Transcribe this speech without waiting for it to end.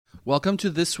Welcome to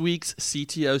this week's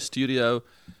CTO Studio.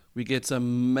 We get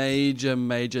some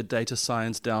major data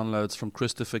science downloads from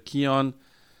Christoper. Keown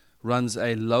runs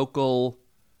a local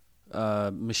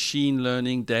machine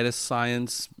learning data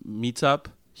science meetup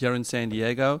here in San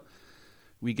Diego.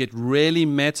 We get really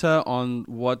meta on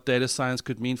what data science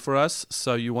could mean for us,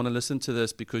 so you want to listen to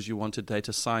this because you want to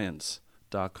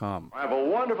datascience.com. I have a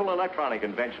wonderful electronic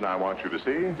invention I want you to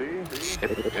see.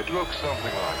 It looks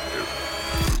something like this.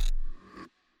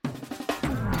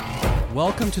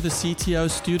 Welcome to the CTO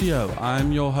Studio.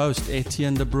 I'm your host,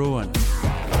 Etienne de Bruin. The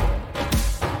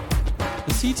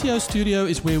CTO Studio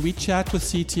is where we chat with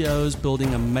CTOs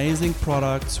building amazing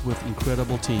products with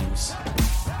incredible teams.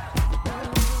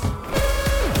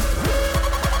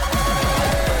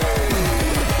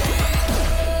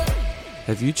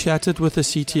 Have you chatted with a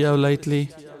CTO lately?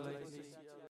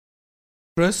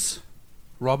 Chris,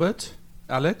 Robert,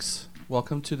 Alex,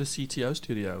 welcome to the CTO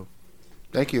Studio.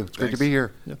 Thank you. It's great to be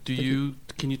here.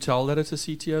 Can you tell that it's a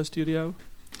CTO studio?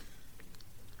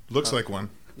 Looks like one.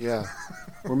 Yeah.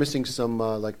 We're missing some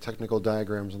technical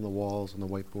diagrams on the walls and the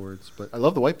whiteboards, but I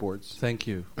love the whiteboards. Thank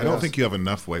you. I don't think you have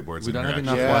enough whiteboards. We don't have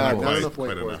enough whiteboards. Not enough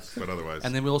quite whiteboards. enough, but otherwise.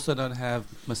 And then we also don't have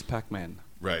Miss Pac-Man.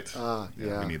 Right. Yeah.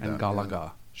 We need And that. Galaga. Yeah.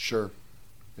 Sure.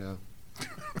 Yeah.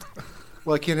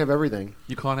 Well, I can't have everything.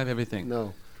 You can't have everything.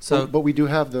 No. So, but we do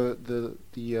have the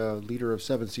leader of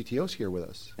 7 CTOs here with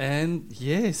us, and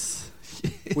yes.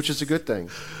 which is a good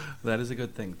thing. That is a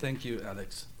good thing. Thank you,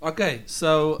 Alex. Okay,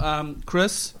 so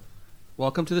Chris,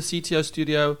 welcome to the CTO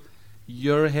Studio.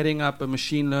 You're heading up a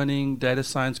machine learning data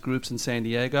science groups in San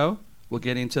Diego. We'll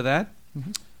get into that.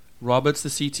 Mm-hmm. Robert's the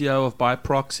CTO of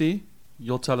ByProxy.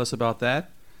 You'll tell us about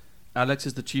that. Alex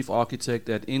is the chief architect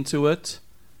at Intuit,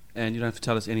 and you don't have to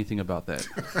tell us anything about that.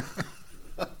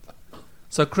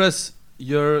 So, Chris,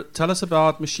 tell us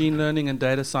about machine learning and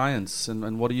data science,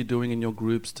 and what are you doing in your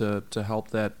groups to help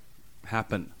that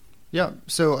happen? Yeah,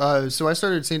 so I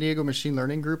started San Diego Machine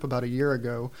Learning Group about a year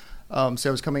ago. So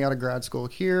I was coming out of grad school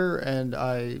here, and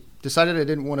I decided I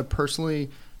didn't want to personally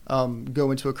go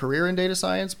into a career in data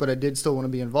science, but I did still want to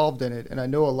be involved in it. And I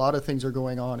know a lot of things are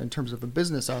going on in terms of a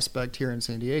business aspect here in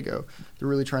San Diego. They're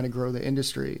really trying to grow the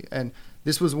industry. And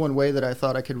this was one way that I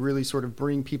thought I could really sort of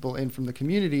bring people in from the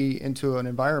community into an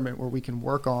environment where we can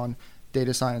work on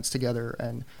data science together.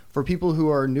 And for people who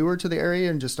are newer to the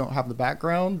area and just don't have the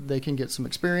background, they can get some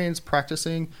experience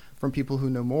practicing from people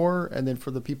who know more. And then for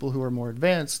the people who are more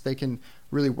advanced, they can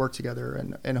really work together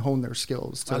and hone their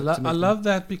skills. I love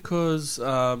that because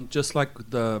just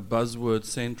like the buzzword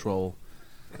central,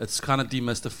 it's kind of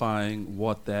demystifying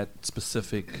what that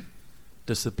specific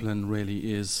discipline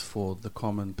really is for the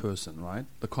common person, right?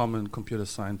 The common computer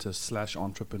scientist /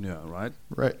 entrepreneur, right?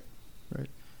 Right.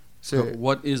 So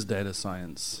what is data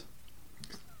science?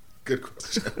 Good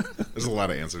question. There's a lot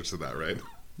of answers to that, right?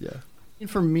 Yeah. And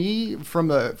for me,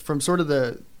 from sort of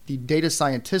the data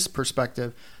scientist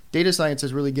perspective, data science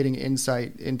is really getting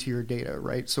insight into your data,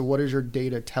 right? So what is your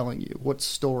data telling you? What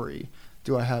story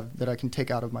do I have that I can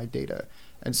take out of my data?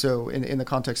 And so in the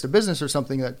context of business or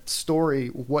something,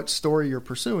 what story you're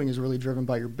pursuing is really driven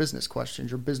by your business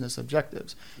questions, your business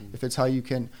objectives. Mm-hmm. If it's how you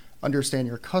can understand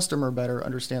your customer better,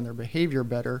 understand their behavior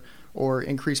better, or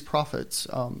increase profits,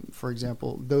 for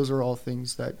example, those are all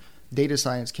things that data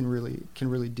science can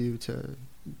really do to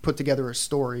put together a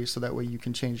story so that way you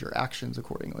can change your actions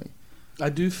accordingly. I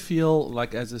do feel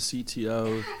like as a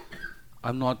CTO,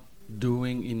 I'm not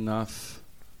doing enough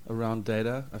around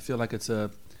data. I feel like it's a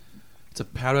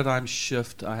paradigm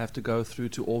shift I have to go through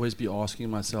to always be asking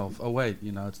myself, oh wait,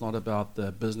 it's not about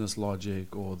the business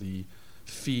logic or the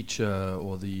feature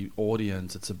or the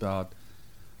audience. It's about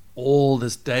all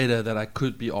this data that I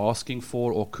could be asking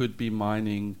for or could be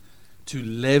mining to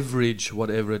leverage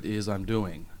whatever it is I'm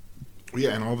doing.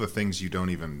 Yeah, and all the things you don't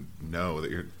even know that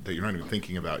you're not even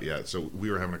thinking about yet. So we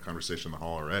were having a conversation in the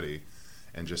hall already,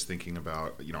 and just thinking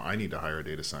about, I need to hire a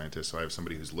data scientist, so I have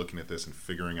somebody who's looking at this and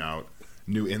figuring out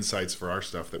new insights for our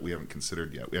stuff that we haven't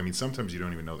considered yet. I mean, sometimes you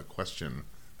don't even know the question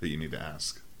that you need to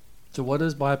ask. So what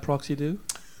does ByProxy do?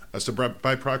 So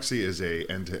ByProxy is a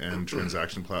end-to-end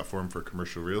transaction platform for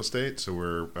commercial real estate. So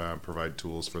we provide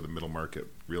tools for the middle market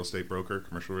real estate broker,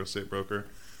 commercial real estate broker,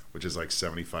 which is like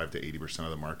 75 to 80% of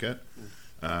the market.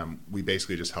 We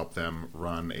basically just help them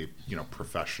run a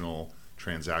professional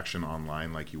transaction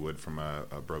online like you would from a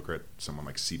broker at someone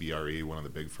like CBRE, one of the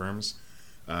big firms.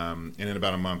 And in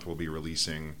about a month, we'll be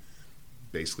releasing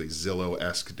basically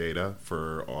Zillow-esque data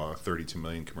for 32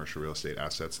 million commercial real estate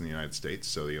assets in the United States.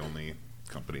 So the only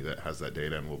company that has that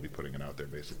data, and we'll be putting it out there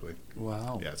basically.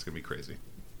 Wow. Yeah, it's going to be crazy.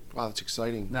 Wow, that's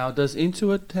exciting. Now, does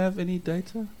Intuit have any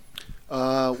data?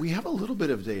 We have a little bit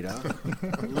of data,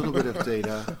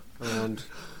 around,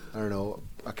 I don't know,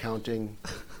 accounting,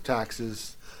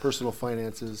 taxes, personal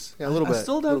finances. Yeah, a little bit. I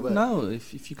still little don't bit. know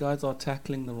if you guys are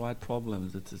tackling the right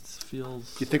problems. It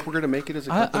feels. Do you think we're going to make it as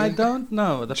a company? I don't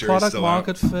know. The Jury's product still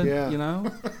market fit, Yeah. you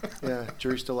know? Yeah,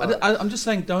 jury's still out. I'm just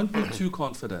saying, don't be too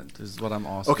confident, is what I'm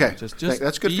asking. Okay, Just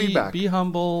that's good feedback. Be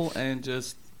humble and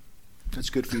just. That's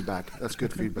good feedback.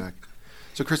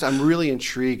 So, Chris, I'm really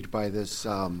intrigued by this,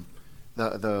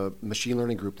 the machine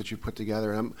learning group that you put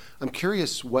together. And I'm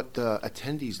curious what the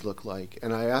attendees look like.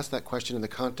 And I asked that question in the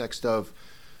context of,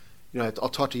 I'll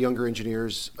talk to younger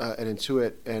engineers at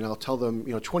Intuit, and I'll tell them,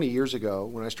 20 years ago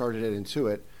when I started at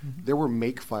Intuit, there were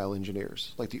makefile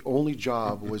engineers. Like the only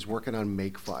job was working on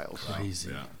makefiles.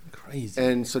 Crazy. Yeah. Crazy.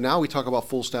 And so now we talk about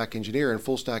full stack engineer, and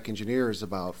full stack engineer is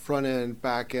about front end,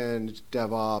 back end,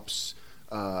 DevOps,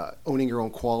 owning your own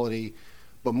quality.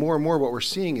 But more and more what we're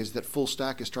seeing is that full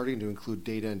stack is starting to include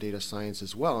data and data science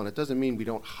as well. And it doesn't mean we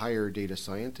don't hire data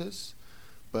scientists,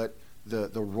 but the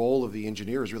role of the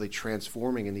engineer is really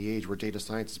transforming in the age where data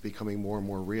science is becoming more and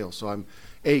more real. So I'm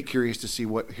curious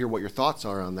to hear what your thoughts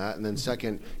are on that, and then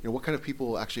second, what kind of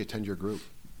people actually attend your group?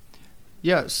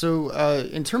 Yeah, so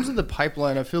in terms of the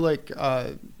pipeline, I feel like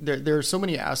there are so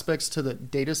many aspects to the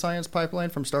data science pipeline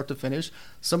from start to finish.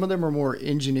 Some of them are more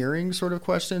engineering sort of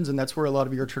questions, and that's where a lot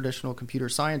of your traditional computer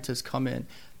scientists come in.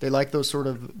 They like those sort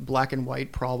of black and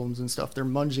white problems and stuff. They're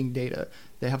munging data.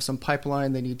 They have some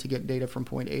pipeline. They need to get data from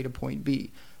point A to point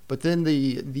B. But then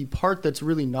the part that's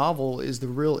really novel is the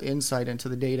real insight into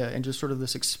the data and just sort of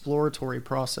this exploratory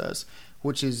process,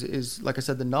 which is like I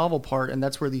said, the novel part, and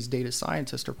that's where these data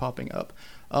scientists are popping up.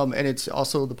 And it's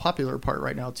also the popular part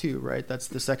right now too, right? That's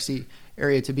the sexy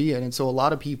area to be in. And so a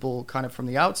lot of people kind of from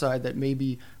the outside that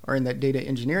maybe are in that data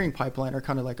engineering pipeline are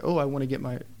kind of like, oh, I want to get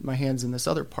my hands in this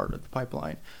other part of the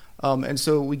pipeline. And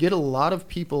so we get a lot of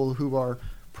people who are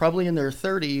probably in their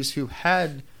 30s who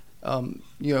had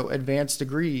advanced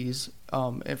degrees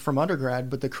from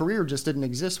undergrad, but the career just didn't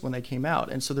exist when they came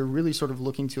out. And so they're really sort of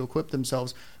looking to equip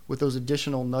themselves with those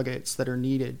additional nuggets that are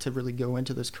needed to really go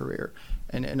into this career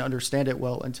and understand it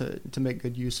well and to make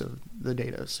good use of the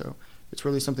data. So it's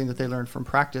really something that they learn from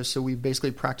practice. So we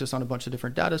basically practice on a bunch of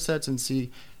different data sets and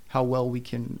see how well we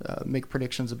can make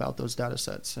predictions about those data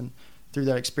sets. And through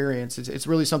that experience, it's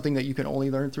really something that you can only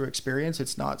learn through experience.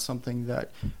 It's not something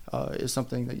that is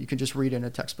something that you can just read in a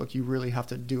textbook. You really have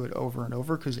to do it over and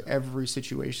over because every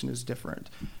situation is different.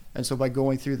 And so by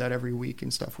going through that every week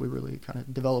and stuff, we really kind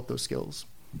of develop those skills.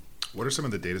 What are some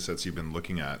of the data sets you've been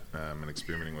looking at and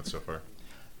experimenting with so far?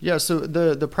 Yeah, so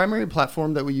the primary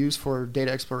platform that we use for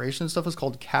data exploration stuff is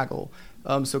called Kaggle.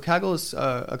 So Kaggle is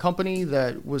a company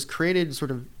that was created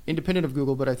sort of independent of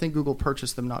Google, but I think Google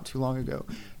purchased them not too long ago.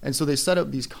 And so they set up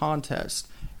these contests.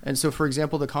 And so, for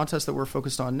example, the contest that we're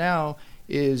focused on now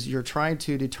is you're trying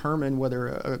to determine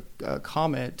whether a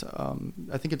comment,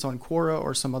 I think it's on Quora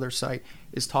or some other site,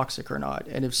 is toxic or not.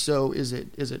 And if so, is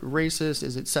it racist?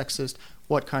 Is it sexist?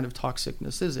 What kind of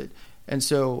toxicness is it? And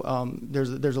so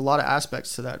there's a lot of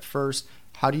aspects to that. First,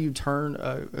 how do you turn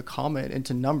a comment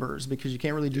into numbers? Because you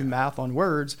can't really do math on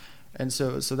words. And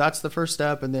so that's the first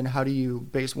step. And then how do you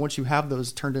once you have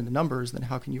those turned into numbers, then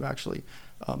how can you actually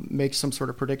make some sort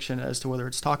of prediction as to whether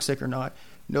it's toxic or not?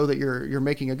 Know that you're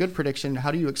making a good prediction.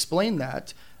 How do you explain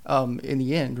that in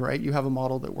the end, right? You have a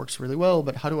model that works really well,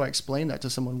 but how do I explain that to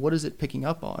someone? What is it picking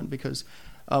up on? Because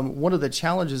one of the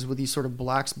challenges with these sort of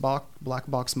black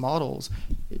box models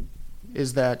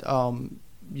is that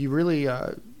you really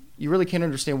can't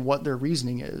understand what their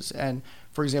reasoning is. And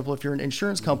for example, if you're an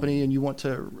insurance company and you want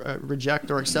to reject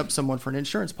or accept someone for an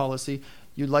insurance policy,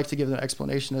 you'd like to give them an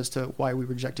explanation as to why we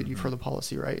rejected you for the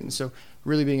policy, right? And so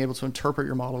really being able to interpret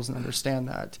your models and understand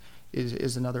that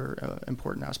is another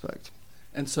important aspect.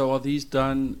 And so are these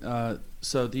done,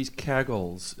 so these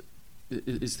Kaggles,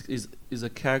 is a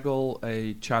Kaggle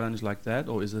a challenge like that,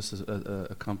 or is this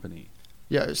a company?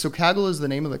 Yeah, so Kaggle is the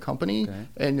name of the company, Okay.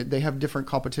 and they have different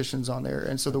competitions on there.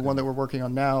 And so the one that we're working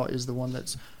on now is the one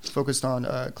that's focused on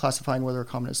classifying whether a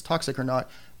comment is toxic or not.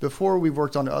 Before, we've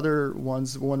worked on other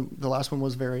ones. The last one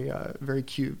was very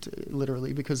cute,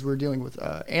 literally, because we were dealing with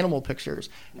animal pictures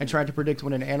and trying to predict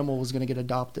when an animal was going to get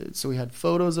adopted. So we had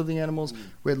photos of the animals,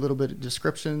 we had a little bit of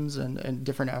descriptions and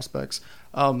different aspects,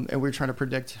 and we were trying to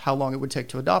predict how long it would take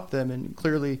to adopt them. And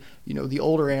clearly, the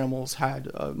older animals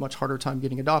had a much harder time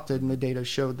getting adopted, and the data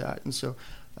showed that. And so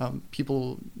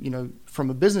people, from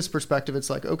a business perspective, it's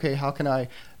like, okay, how can I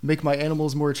make my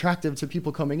animals more attractive to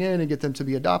people coming in and get them to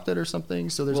be adopted or something?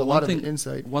 So there's a lot of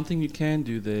insight. One thing you can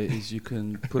do there is you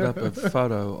can put up a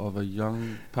photo of a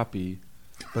young puppy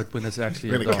But when it's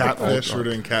actually We're doing catfish. We're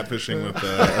doing catfishing with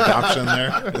adoption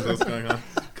there. Is what's going on?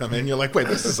 Come in, you're like, wait,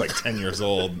 this is like 10 years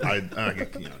old. I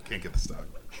can't get the stock.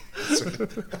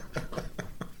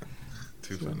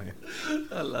 Too funny.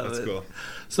 I love That's it. cool.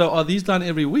 So are these done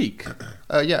every week?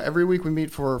 Yeah, every week we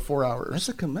meet for 4 hours. That's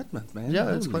a commitment, man.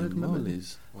 Yeah, it's quite a Holy commitment.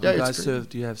 mollies. Yeah, You it's guys great. serve?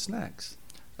 Do you have snacks?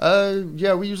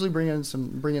 Yeah, we usually bring in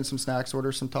some snacks,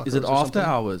 order some tacos. Is it or after something.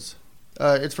 hours?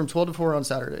 It's from 12 to 4 on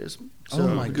Saturdays. So Oh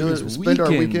my we goodness, spend our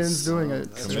weekends. weekends doing it.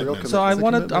 That's So- real commitment. So I It's a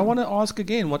want to commitment. ask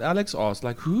again what Alex asked.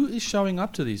 Like, who is showing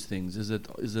up to these things? Is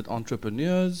it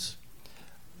entrepreneurs?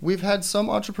 We've had some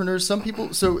entrepreneurs, some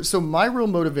people. So my real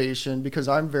motivation, because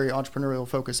I'm very entrepreneurial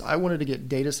focused, I wanted to get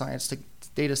data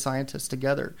scientists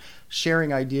together,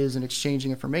 sharing ideas and exchanging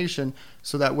information,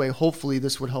 so that way, hopefully,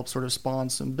 this would help sort of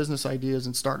spawn some business ideas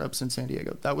and startups in San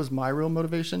Diego. That was my real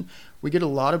motivation. We get a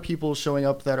lot of people showing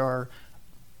up that are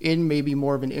in maybe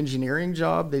more of an engineering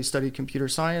job. They studied computer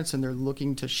science and they're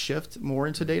looking to shift more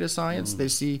into data science. They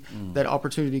see that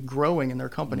opportunity growing in their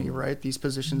company, right? These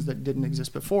positions that didn't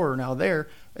exist before are now there,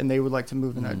 and they would like to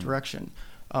move in that direction.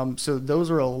 So those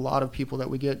are a lot of people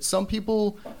that we get. Some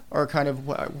people are kind of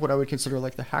what I would consider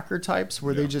like the hacker types,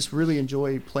 where they just really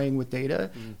enjoy playing with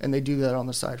data, and they do that on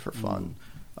the side for fun.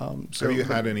 So Have you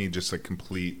had any just like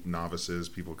complete novices,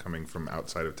 people coming from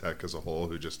outside of tech as a whole,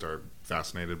 who just are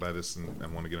fascinated by this and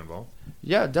want to get involved?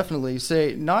 Yeah, definitely.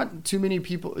 Say not too many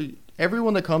people.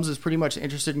 Everyone that comes is pretty much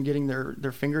interested in getting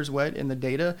their fingers wet in the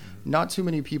data. Not too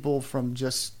many people from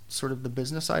just sort of the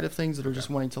business side of things that are just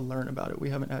wanting to learn about it.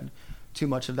 We haven't had too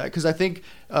much of that, because I think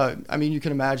you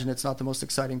can imagine it's not the most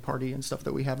exciting party and stuff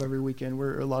that we have every weekend,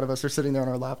 where a lot of us are sitting there on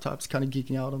our laptops kind of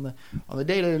geeking out on the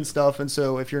data and stuff. And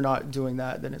so if you're not doing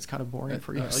that, then it's kind of boring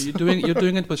for you. You're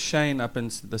doing it with Shane up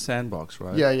in the sandbox,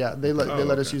 right? Yeah, they let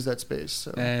us okay. use that space.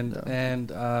 So, And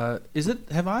yeah. is it?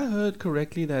 Have I heard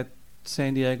correctly that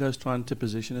San Diego is trying to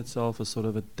position itself as sort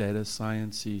of a data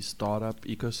sciencey startup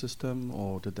ecosystem,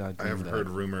 or did I? I have heard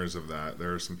rumors of that.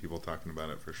 There are some people talking about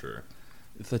it for sure.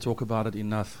 If they talk about it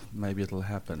enough, maybe it'll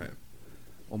happen. Right.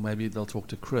 Or maybe they'll talk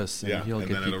to Chris and Yeah, he'll and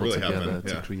get then it'll people really together happen.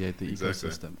 to Yeah, create the exactly.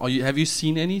 ecosystem. Have you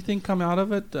seen anything come out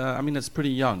of it? It's pretty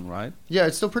young, right? Yeah,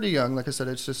 it's still pretty young. Like I said,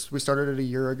 it's just we started it a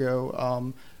year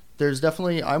ago. There's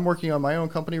definitely I'm working on my own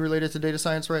company related to data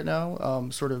science right now,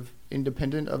 sort of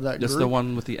independent of that That's group. the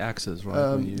one with the axes,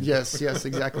 right? When you- Yes,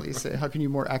 exactly. So how can you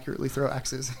more accurately throw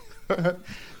axes?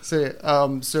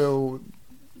 So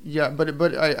yeah,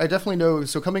 but I definitely know.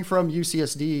 So coming from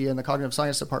UCSD and the cognitive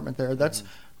science department there, that's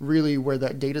really where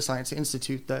that data science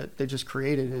institute that they just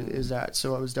created is at.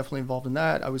 So I was definitely involved in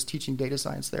that. I was teaching data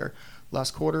science there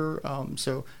last quarter.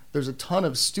 So there's a ton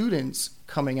of students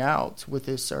coming out with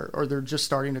this, or they're just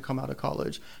starting to come out of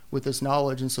college with this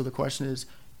knowledge. And so the question is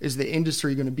the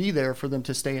industry going to be there for them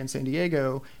to stay in San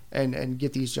Diego and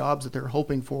get these jobs that they're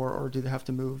hoping for, or do they have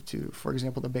to move to, for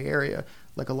example, the Bay Area,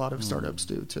 like a lot of startups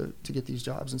do to get these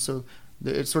jobs? And so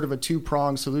it's sort of a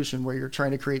two-pronged solution where you're trying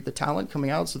to create the talent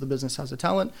coming out so the business has the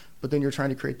talent, but then you're trying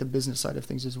to create the business side of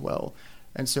things as well.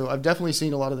 And so I've definitely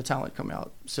seen a lot of the talent come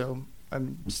out. So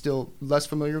I'm still less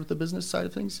familiar with the business side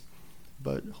of things,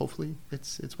 but hopefully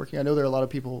it's working. I know there are a lot of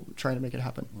people trying to make it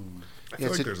happen. I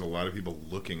feel like there's a lot of people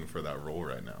looking for that role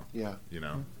right now. Yeah. You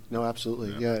know? No,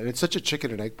 absolutely. Yeah. Yeah. And it's such a chicken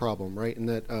and egg problem, right? In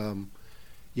that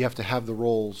you have to have the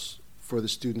roles for the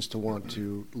students to want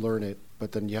to learn it,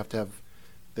 but then you have to have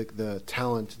the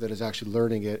talent that is actually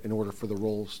learning it in order for the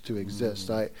roles to exist.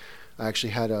 I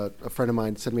actually had a friend of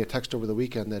mine send me a text over the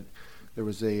weekend that there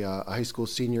was a high school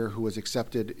senior who was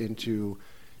accepted into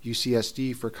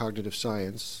UCSD for cognitive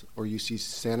science or UC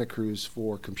Santa Cruz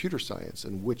for computer science,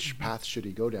 and which path should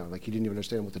he go down? Like, he didn't even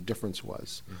understand what the difference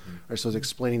was. Right, so I was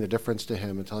explaining the difference to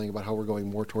him and telling him about how we're going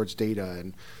more towards data,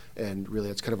 and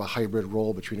really it's kind of a hybrid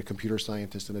role between a computer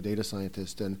scientist and a data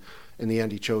scientist. And in the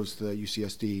end, he chose the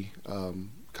UCSD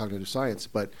cognitive science.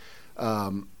 But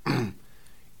one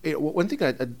thing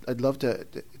I'd love to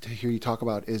hear you talk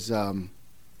about is,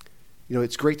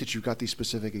 it's great that you've got these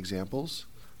specific examples.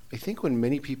 I think when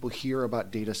many people hear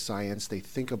about data science, they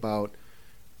think about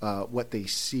what they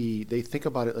see. They think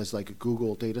about it as like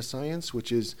Google data science,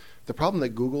 which is the problem that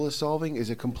Google is solving is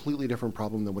a completely different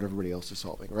problem than what everybody else is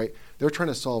solving, right? They're trying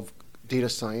to solve data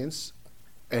science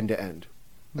end to end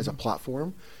as a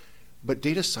platform. But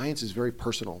data science is very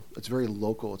personal. It's very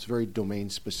local. It's very domain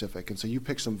specific. And so you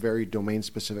pick some very domain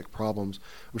specific problems.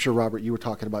 I'm sure, Robert, you were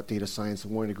talking about data science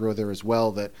and wanting to grow there as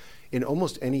well, that in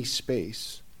almost any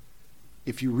space,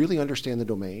 if you really understand the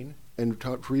domain and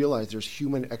realize there's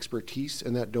human expertise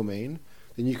in that domain,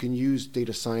 then you can use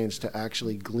data science to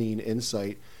actually glean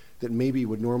insight that maybe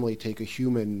would normally take a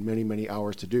human many, many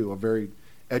hours to do, a very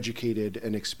educated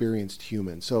and experienced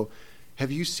human. So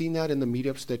have you seen that in the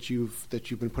meetups that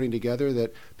you've been putting together,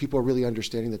 that people are really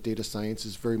understanding that data science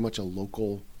is very much a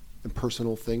local and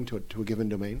personal thing to a given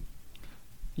domain?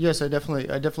 Yes, I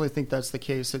definitely think that's the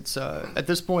case. It's at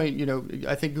this point,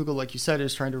 I think Google, like you said,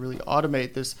 is trying to really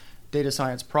automate this data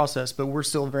science process, but we're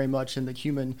still very much in the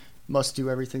human must do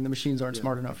everything. The machines aren't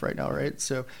smart enough right now, right?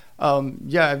 So,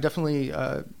 I've definitely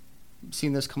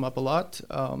seen this come up a lot.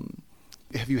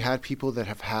 Have you had people that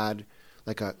have had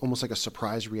almost like a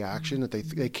surprise reaction, that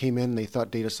they came in and they thought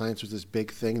data science was this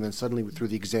big thing, and then suddenly through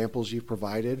the examples you've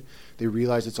provided, they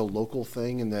realize it's a local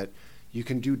thing and that you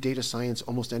can do data science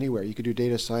almost anywhere. You could do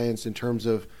data science in terms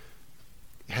of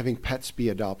having pets be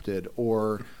adopted,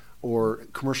 or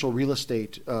commercial real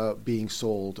estate being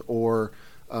sold, or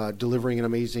delivering an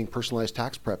amazing personalized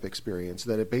tax prep experience.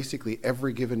 That basically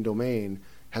every given domain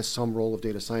has some role of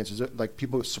data science. Is it like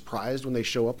people are surprised when they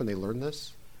show up and they learn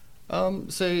this?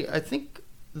 I think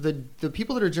the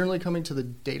people that are generally coming to the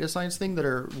data science thing that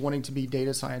are wanting to be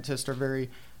data scientists are very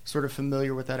sort of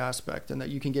familiar with that aspect, and that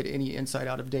you can get any insight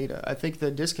out of data. I think the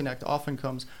disconnect often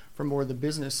comes from more the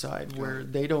business side, where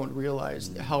they don't realize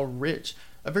how rich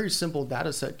a very simple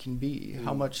data set can be,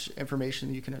 how much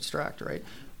information you can extract, right?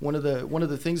 One of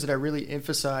the things that I really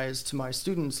emphasized to my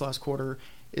students last quarter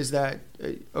is that,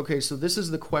 okay, so this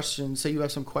is the question. Say you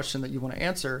have some question that you want to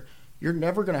answer. You're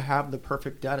never going to have the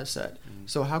perfect data set.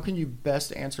 So how can you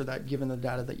best answer that given the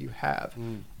data that you have?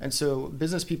 And so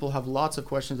business people have lots of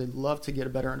questions. They'd love to get a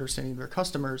better understanding of their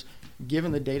customers.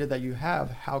 Given the data that you have,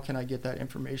 how can I get that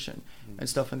information and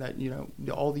stuff? And that,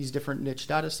 all these different niche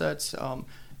data sets,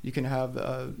 you can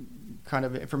have kind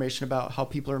of information about how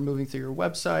people are moving through your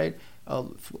website,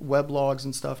 web logs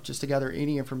and stuff, just to gather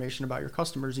any information about your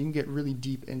customers. You can get really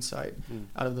deep insight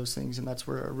out of those things. And that's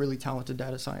where a really talented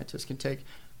data scientist can take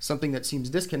something that seems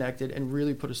disconnected and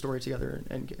really put a story together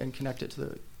and connect it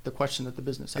to the question that the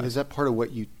business has. And is that part of what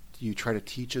you try to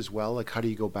teach as well? Like, how do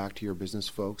you go back to your business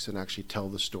folks and actually tell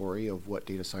the story of what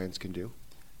data science can do?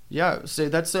 Yeah, so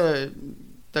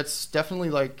that's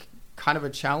definitely like kind of a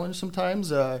challenge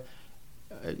sometimes,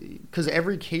 because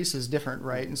every case is different,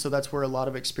 right? And so that's where a lot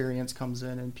of experience comes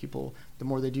in, and people, the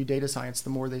more they do data science, the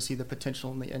more they see the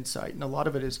potential and the insight. And a lot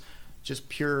of it is just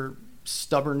pure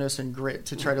stubbornness and grit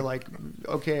to try to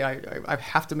I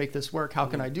have to make this work. How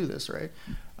can I do this, right?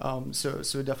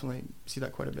 So definitely see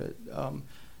that quite a bit.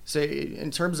 Say in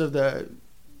terms of the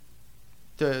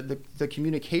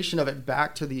communication of it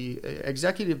back to the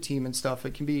executive team and stuff,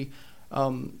 it can be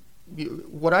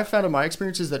what I found in my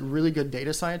experience is that really good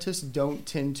data scientists don't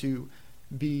tend to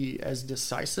be as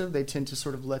decisive. They tend to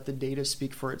sort of let the data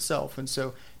speak for itself. And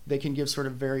so they can give sort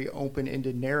of very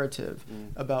open-ended narrative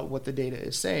about what the data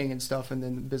is saying and stuff. And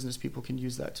then business people can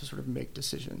use that to sort of make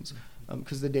decisions,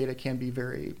 because the data can be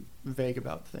very vague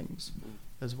about things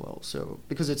as well. So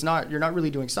because you're not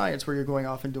really doing science where you're going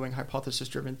off and doing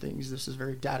hypothesis-driven things. This is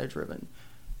very data-driven.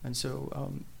 And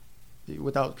so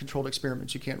without controlled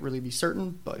experiments, you can't really be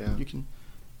certain, but you can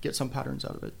get some patterns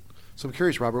out of it. So I'm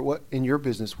curious, Robert, what in your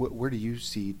business, where do you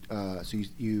see, so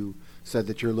you said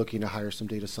that you're looking to hire some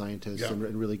data scientists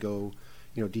and really go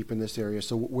deep in this area.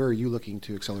 So where are you looking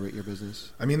to accelerate your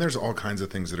business? I mean, there's all kinds of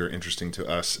things that are interesting to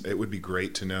us. It would be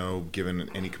great to know, given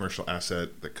any commercial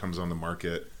asset that comes on the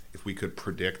market, if we could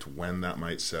predict when that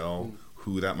might sell,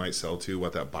 who that might sell to,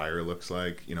 what that buyer looks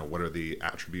like, what are the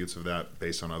attributes of that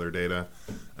based on other data.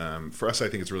 For us, I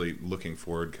think it's really looking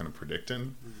forward, kind of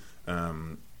predicting.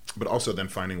 But also then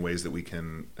finding ways that we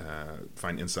can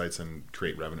find insights and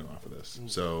create revenue off of this.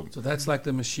 So that's like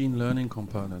the machine learning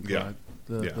component, Yeah. right?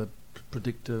 The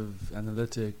predictive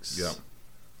analytics. Yeah.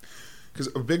 Because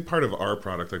a big part of our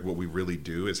product, like what we really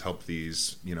do, is help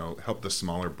these, help the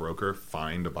smaller broker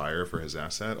find a buyer for his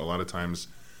asset. A lot of times,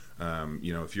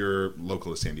 if you're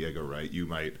local to San Diego, right, you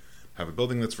might have a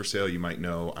building that's for sale. You might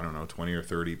know, 20 or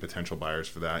 30 potential buyers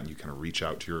for that, and you kind of reach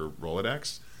out to your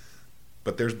Rolodex.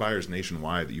 But there's buyers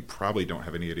nationwide that you probably don't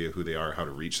have any idea who they are, how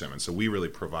to reach them. And so we really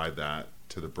provide that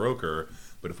to the broker.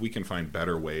 But if we can find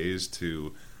better ways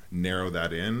to narrow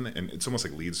that in, and it's almost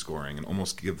like lead scoring, and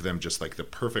almost give them just like the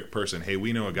perfect person. Hey,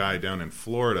 we know a guy down in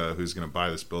Florida who's going to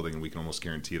buy this building, and we can almost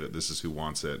guarantee that this is who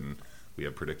wants it. And we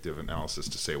have predictive analysis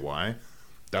to say why.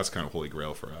 That's kind of holy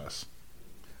grail for us.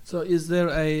 So is there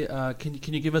a, can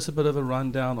you give us a bit of a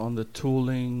rundown on the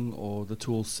tooling or the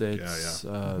tool sets?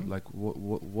 Like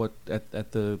what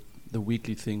at the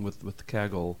weekly thing with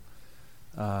Kaggle,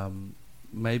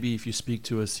 maybe if you speak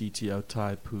to a CTO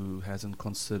type who hasn't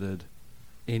considered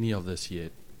any of this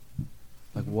yet,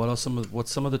 like what's some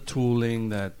of the tooling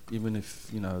that, even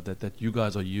if that you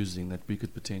guys are using, that we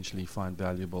could potentially find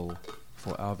valuable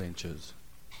for our ventures?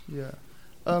 Yeah.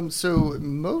 So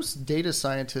most data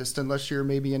scientists, unless you're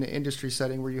maybe in an industry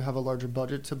setting where you have a larger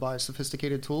budget to buy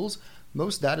sophisticated tools,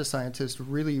 most data scientists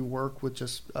really work with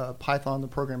just Python, the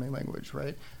programming language,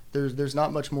 right? There's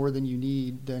not much more than you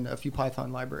need than a few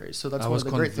Python libraries. So that's I one was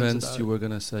of the great things about convinced you were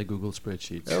going to say Google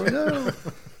Spreadsheets. Oh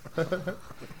no.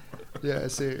 Yeah,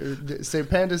 say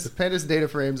pandas data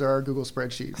frames are our Google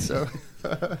spreadsheets. So,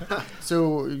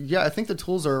 so yeah, I think the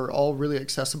tools are all really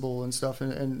accessible and stuff.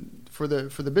 And for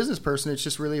the business person, it's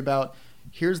just really about,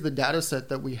 here's the data set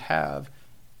that we have.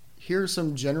 Here's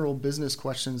some general business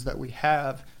questions that we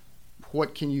have.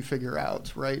 What can you figure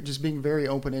out, right? Just being very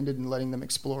open-ended and letting them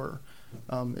explore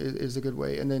is a good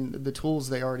way. And then the tools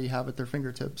they already have at their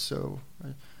fingertips. So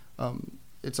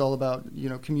it's all about,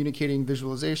 communicating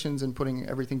visualizations and putting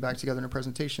everything back together in a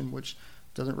presentation, which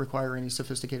doesn't require any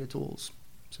sophisticated tools.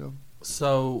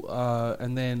 So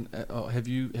and then have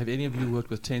any of you worked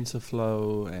with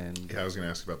TensorFlow and? Yeah, I was going to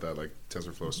ask about that, like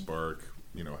TensorFlow, Spark,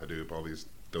 Hadoop, all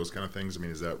those kind of things. I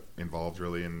mean, is that involved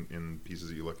really in pieces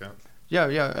that you look at?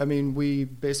 Yeah. I mean, we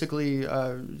basically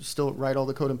still write all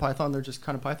the code in Python. They're just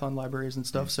kind of Python libraries and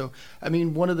stuff. So, I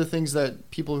mean, one of the things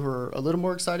that people who are a little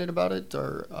more excited about it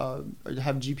are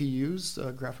have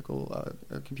GPUs, graphical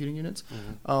computing units,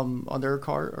 on their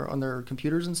car or on their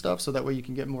computers and stuff. So that way you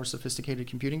can get more sophisticated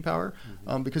computing power.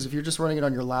 Because if you're just running it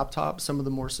on your laptop, some of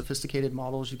the more sophisticated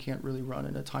models you can't really run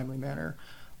in a timely manner.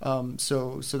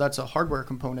 So that's a hardware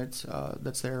component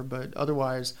that's there. But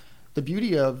otherwise, the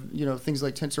beauty of things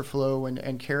like TensorFlow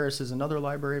and Keras is another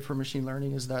library for machine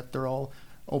learning, is that they're all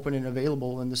open and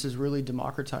available, and this has really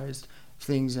democratized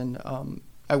things. And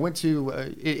I went to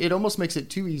it almost makes it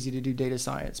too easy to do data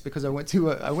science, because I went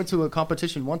to a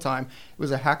competition one time. It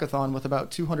was a hackathon with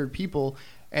about 200 people,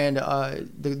 and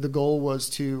the goal was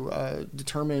to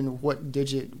determine what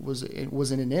digit was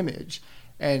in an image.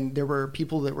 And there were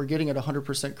people that were getting it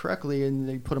 100% correctly, and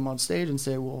they put them on stage and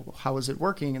say, "Well, how is it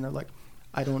working?" And they're like,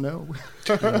 I don't know.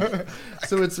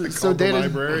 So it's so data the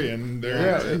library, and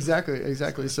there. Yeah,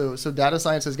 exactly. So data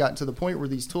science has gotten to the point where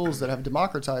these tools that have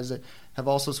democratized it have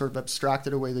also sort of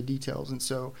abstracted away the details, and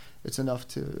so it's enough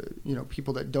to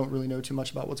people that don't really know too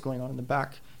much about what's going on in the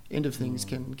back end of things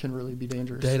can really be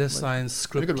dangerous. Data science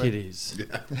script kiddies.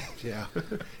 Yeah.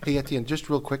 Hey, Etienne, just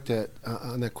real quick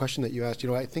on that question that you asked.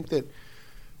 I think that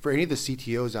for any of the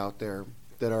CTOs out there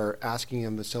that are asking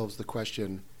themselves the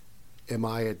question, am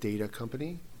I a data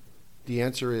company? The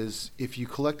answer is, if you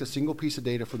collect a single piece of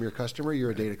data from your customer, you're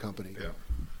a data company. Yeah.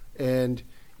 And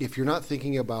if you're not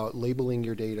thinking about labeling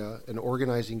your data and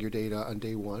organizing your data on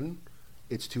day one,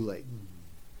 it's too late.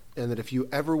 And that if you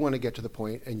ever want to get to the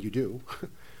point, and you do,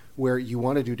 where you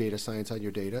want to do data science on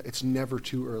your data, it's never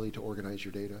too early to organize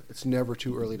your data. It's never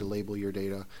too early to label your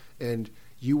data. And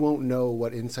you won't know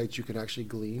what insights you can actually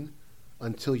glean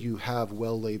until you have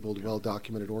well-labeled,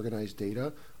 well-documented, organized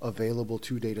data available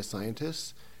to data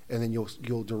scientists, and then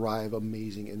you'll derive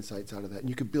amazing insights out of that. And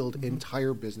you could build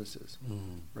entire businesses,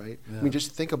 right? Yeah. I mean,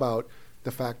 just think about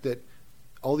the fact that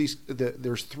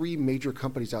there's 3 major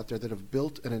companies out there that have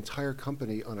built an entire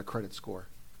company on a credit score,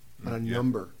 on a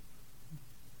number,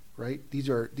 right? These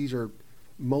are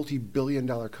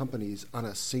multi-billion-dollar companies on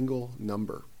a single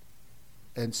number,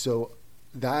 and so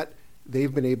that.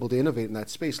 They've been able to innovate in that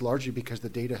space largely because the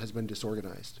data has been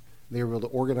disorganized. They were able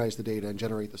to organize the data and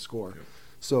generate the score. Yep.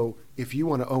 So if you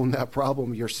want to own that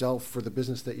problem yourself for the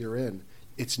business that you're in,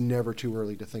 it's never too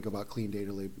early to think about clean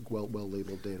data,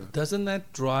 well-labeled data. Doesn't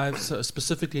that drive, so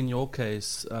specifically in your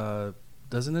case,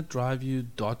 doesn't it drive you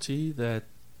dotty that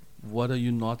what are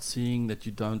you not seeing that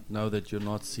you don't know that you're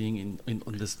not seeing in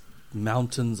this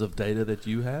mountains of data that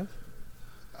you have?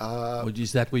 Or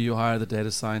is that where you hire the data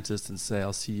scientist and say,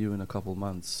 I'll see you in a couple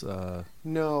months?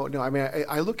 No. I mean,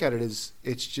 I look at it as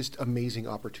it's just amazing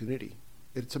opportunity.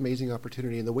 It's amazing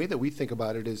opportunity. And the way that we think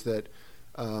about it is that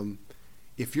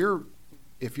if you're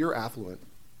affluent,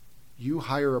 you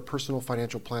hire a personal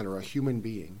financial planner, a human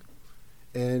being,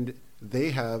 and they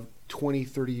have 20,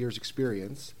 30 years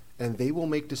experience, and they will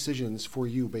make decisions for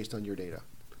you based on your data.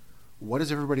 What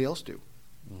does everybody else do?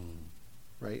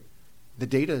 Right? The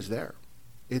data is there.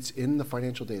 It's in the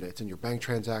financial data. It's in your bank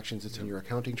transactions. It's in your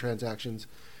accounting transactions.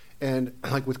 And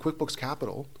like with QuickBooks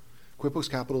Capital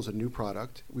is a new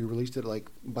product. We released it like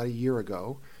about a year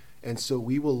ago. And so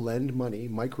we will lend money,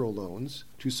 microloans,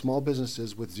 to small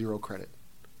businesses with zero credit.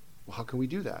 Well, how can we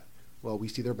do that? Well, we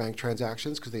see their bank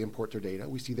transactions because they import their data.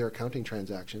 We see their accounting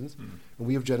transactions. And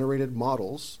we have generated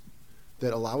models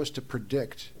that allow us to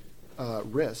predict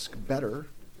risk better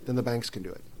than the banks can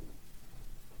do it.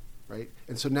 Right?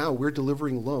 And so now we're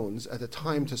delivering loans at a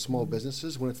time to small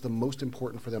businesses when it's the most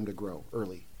important for them to grow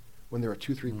early, when they're a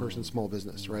 2-3 person small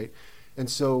business, right? And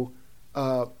so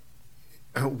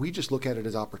We just look at it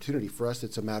as opportunity. For us,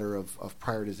 it's a matter of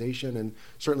prioritization, and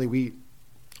certainly we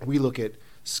look at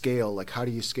scale. Like, how do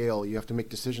you scale? You have to make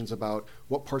decisions about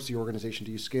what parts of the organization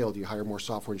do you scale. Do you hire more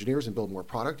software engineers and build more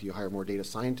product? Do you hire more data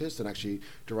scientists and actually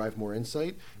derive more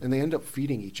insight? And they end up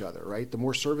feeding each other, right? The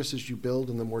more services you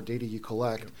build and the more data you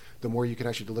collect, the more you can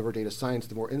actually deliver data science,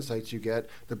 the more insights you get,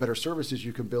 the better services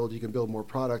you can build more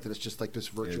product, and it's just like this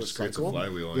virtuous cycle. It's a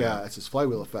flywheel. Yeah, it's this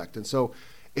flywheel effect. And so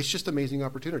it's just amazing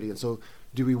opportunity. And so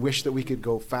do we wish that we could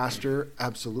go faster?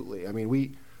 Absolutely. I mean,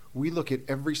 we look at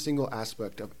every single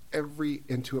aspect of every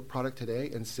Intuit product today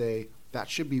and say that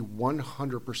should be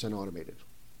 100% automated.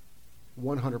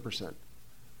 100%.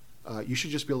 You should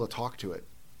just be able to talk to it.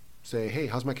 Say, hey,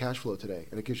 how's my cash flow today?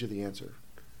 And it gives you the answer.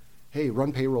 Hey,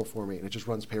 run payroll for me. And it just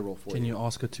runs payroll for you. Can you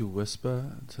ask it to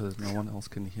whisper so that no one else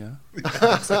can hear?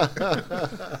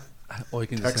 Or you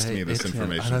can Text just say, me this Etienne,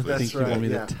 information, I don't please. think you want me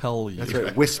to tell you. That's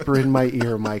right. Whisper in my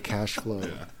ear my cash flow.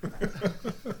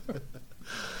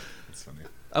 It's funny.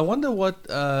 I wonder what,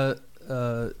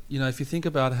 if you think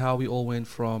about how we all went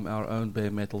from our own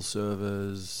bare metal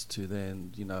servers to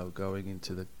then, going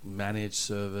into the managed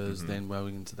servers, then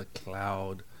going into the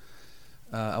cloud.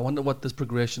 I wonder what this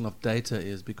progression of data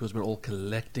is, because we're all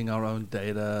collecting our own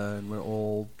data and we're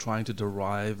all trying to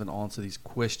derive and answer these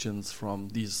questions from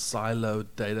these siloed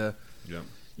data. Yeah.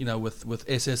 With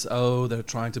SSO, they're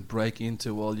trying to break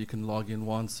into, well, you can log in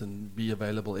once and be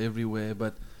available everywhere.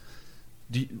 But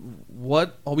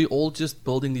what are we all just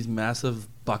building these massive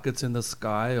buckets in the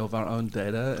sky of our own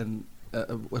data? And at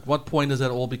what point does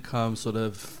that all become sort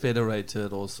of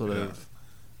federated or sort of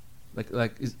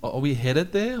are we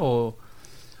headed there, or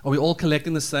are we all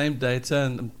collecting the same data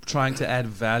and trying to add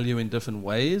value in different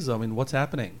ways? I mean, what's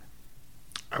happening?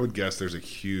 I would guess there's a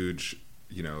huge,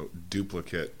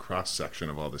 duplicate cross section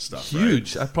of all this stuff.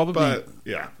 Huge. Right? I probably. But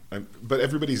yeah, but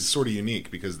everybody's sort of unique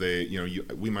because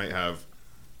we might have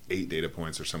 8 data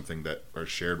points or something that are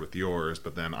shared with yours,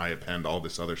 but then I append all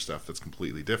this other stuff that's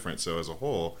completely different. So as a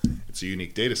whole, it's a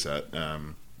unique data set.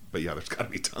 But yeah, there's got to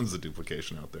be tons of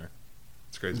duplication out there.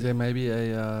 It's crazy. There may be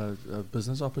a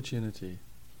business opportunity.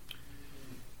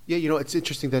 Yeah, it's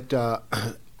interesting that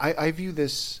I view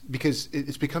this because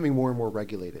it's becoming more and more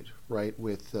regulated, right,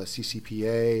 with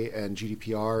CCPA and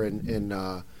GDPR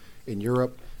in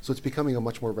Europe. So it's becoming a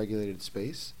much more regulated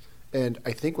space. And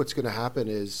I think what's going to happen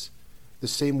is the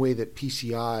same way that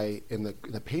PCI in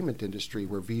the payment industry,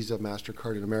 where Visa,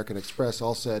 MasterCard, and American Express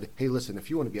all said, hey, listen, if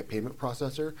you want to be a payment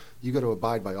processor, you got to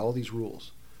abide by all these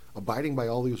rules. Abiding by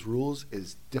all these rules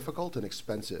is difficult and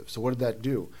expensive. So what did that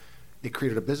do? It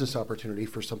created a business opportunity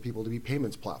for some people to be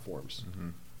payments platforms,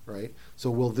 right? So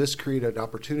will this create an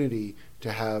opportunity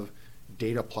to have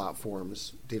data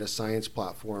platforms, data science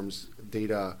platforms,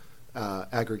 data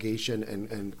aggregation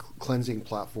and cleansing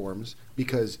platforms,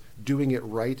 because doing it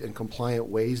right in compliant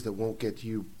ways that won't get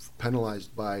you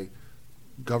penalized by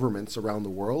governments around the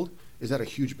world, is that a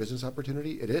huge business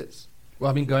opportunity? It is. Well,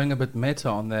 I mean, going a bit meta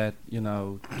on that,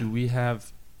 do we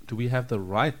have the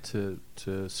right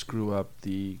to screw up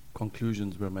the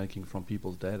conclusions we're making from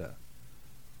people's data?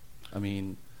 I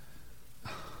mean,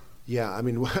 yeah, I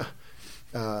mean,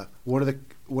 one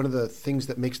of the things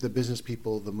that makes the business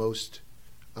people the most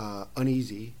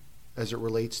uneasy as it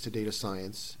relates to data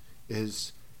science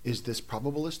is this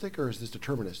probabilistic or is this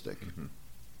deterministic?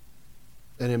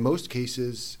 And in most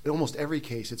cases, in almost every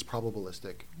case, it's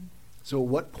probabilistic. So at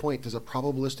what point does a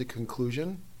probabilistic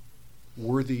conclusion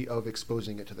worthy of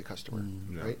exposing it to the customer,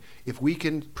 right? If we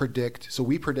can predict, so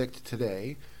we predict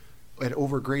today at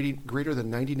over greater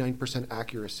than 99%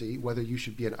 accuracy whether you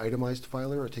should be an itemized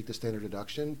filer or take the standard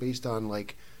deduction based on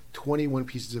like 21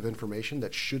 pieces of information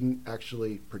that shouldn't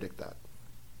actually predict that,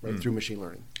 right, through machine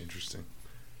learning. Interesting.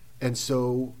 And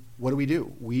so what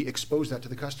do? We expose that to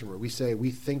the customer. We say, we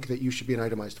think that you should be an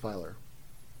itemized filer.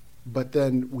 But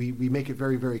then we make it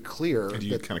very, very clear. And do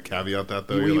you kind of caveat that,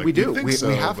 though? We do. We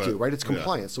have to, right? It's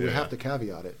compliance, so we have to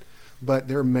caveat it. But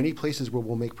there are many places where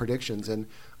we'll make predictions. And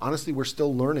honestly, we're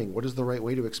still learning what is the right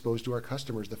way to expose to our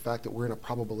customers the fact that we're in a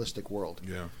probabilistic world.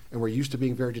 Yeah. And we're used to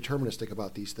being very deterministic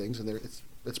about these things. And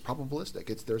it's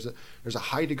probabilistic. There's a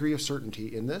high degree of certainty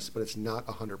in this, but it's not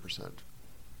 100%.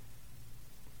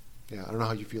 Yeah, I don't know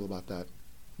how you feel about that.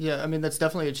 Yeah, I mean, that's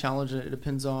definitely a challenge, and it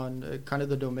depends on kind of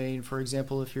the domain. For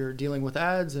example, if you're dealing with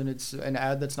ads and it's an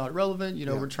ad that's not relevant,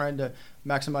 we're trying to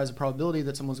maximize the probability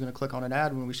that someone's going to click on an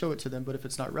ad when we show it to them. But if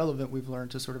it's not relevant, we've learned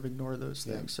to sort of ignore those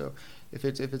things. So if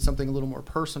it's something a little more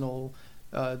personal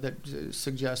that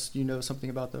suggests something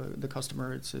about the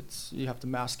customer, it's you have to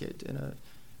mask it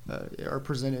or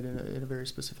present it in a very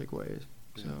specific way.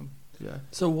 So. Yeah.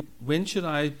 So when should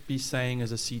I be saying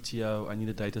as a CTO, I need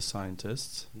a data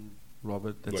scientist?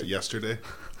 Robert, What, yesterday?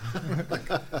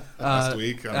 Last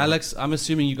week? I don't know. Alex, I'm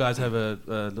assuming you guys have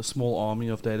a small army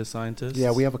of data scientists.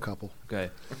 Yeah, we have a couple.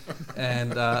 Okay.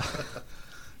 And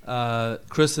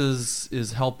Chris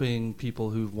is helping people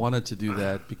who wanted to do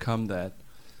that become that.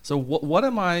 So what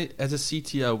am I, as a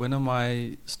CTO, when am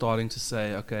I starting to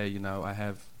say, okay, you know, I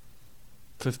have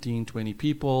 15, 20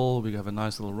 people, we have a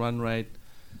nice little run rate.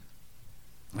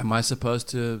 Am I supposed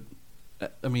to,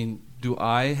 I mean, do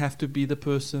I have to be the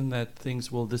person that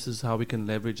thinks, well, this is how we can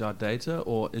leverage our data,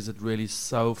 or is it really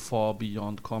so far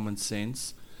beyond common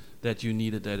sense that you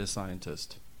need a data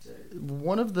scientist?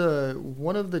 One of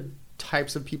the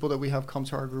types of people that we have come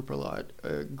to our group a lot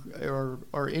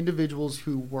are individuals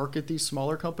who work at these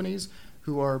smaller companies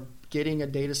who are getting a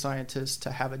data scientist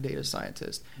to have a data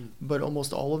scientist. But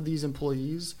almost all of these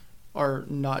employees are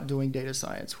not doing data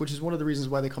science, which is one of the reasons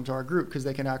why they come to our group, because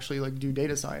they can actually like do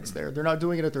data science there. They're not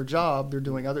doing it at their job, they're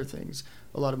doing other things,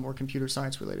 a lot of more computer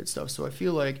science related stuff. So I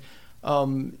feel like a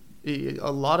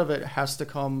lot of it has to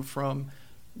come from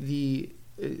the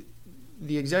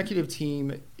executive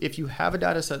team. If you have a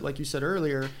data set, like you said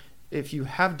earlier, if you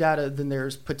have data, then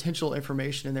there's potential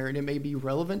information in there, and it may be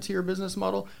relevant to your business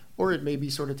model, or it may be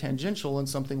sort of tangential and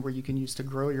something where you can use to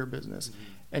grow your business.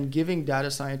 And giving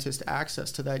data scientists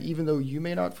access to that, even though you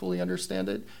may not fully understand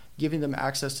it, giving them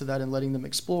access to that and letting them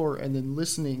explore, and then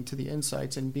listening to the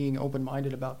insights and being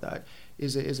open-minded about that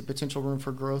is a potential room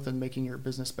for growth and making your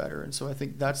business better. And so I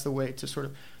think that's the way to sort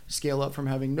of scale up from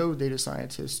having no data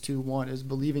scientists to one is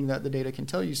believing that the data can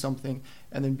tell you something,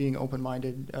 and then being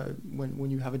open-minded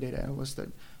when you have a data analyst that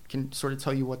can sort of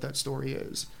tell you what that story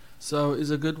is. So is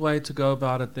a good way to go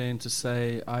about it then to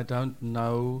say, I don't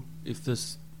know if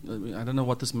this, I don't know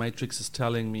what this matrix is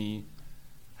telling me.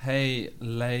 Hey,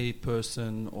 lay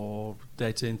person or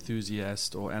data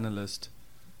enthusiast or analyst,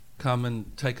 come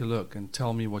and take a look and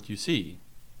tell me what you see.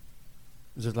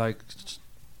 Is it like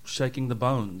shaking the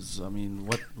bones? I mean,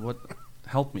 what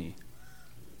help me?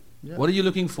 Yeah. What are you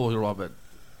looking for, Robert?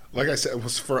 Like I said,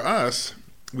 for us,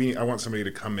 I want somebody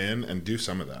to come in and do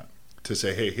some of that. To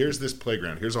say, hey, here's this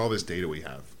playground. Here's all this data we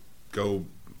have. Go.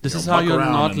 This is how muck you're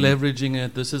around not and leveraging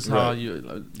it. This is how Right.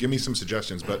 you. Give me some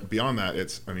suggestions. But beyond that,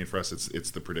 for us, it's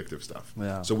the predictive stuff.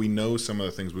 Yeah. So we know some of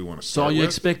the things we want to So start are you with.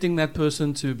 expecting that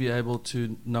person to be able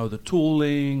to know the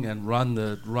tooling and run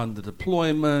the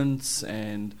deployments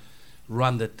and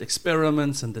run the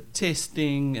experiments and the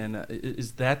testing? And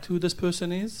is that who this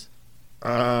person is?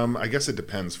 I guess it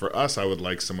depends. For us, I would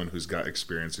like someone who's got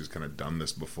experience, who's kind of done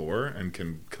this before, and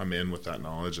can come in with that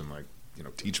knowledge and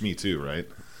teach me too, right?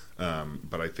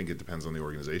 But I think it depends on the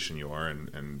organization you are,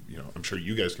 and I'm sure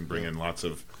you guys can bring in lots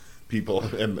of people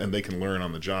and they can learn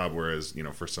on the job. Whereas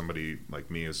for somebody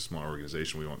like me as a small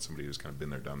organization, we want somebody who's kind of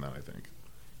been there, done that. I think.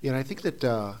 Yeah, and I think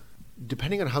that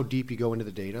depending on how deep you go into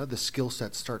the data, the skill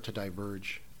sets start to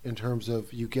diverge in terms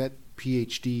of you get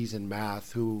PhDs in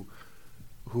math who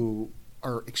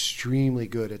are extremely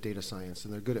good at data science,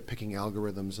 and they're good at picking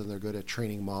algorithms, and they're good at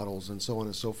training models and so on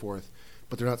and so forth,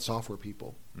 but they're not software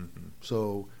people. Mm-hmm.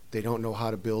 So they don't know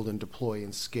how to build and deploy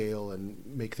and scale and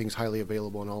make things highly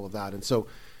available and all of that. And so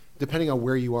depending on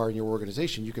where you are in your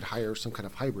organization, you could hire some kind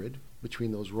of hybrid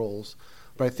between those roles.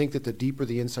 But I think that the deeper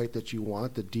the insight that you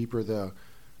want, the deeper the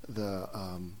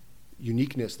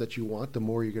uniqueness that you want, the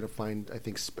more you're going to find, I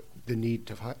think, the need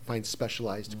to find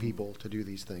specialized people to do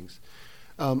these things.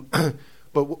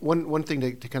 But one thing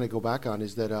to kind of go back on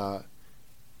is that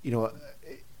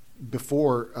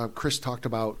before Chris talked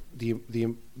about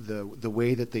the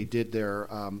way that they did their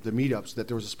the meetups, that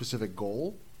there was a specific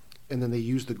goal, and then they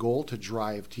used the goal to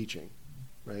drive teaching,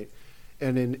 right?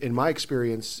 And in my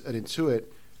experience at Intuit,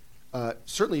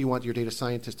 certainly you want your data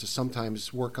scientist to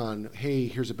sometimes work on, hey,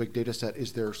 here's a big data set,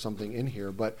 is there something in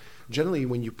here? But generally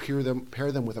when you pair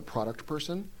them with a product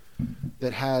person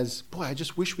that has, boy, I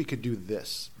just wish we could do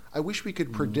this. I wish we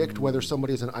could predict whether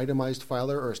somebody is an itemized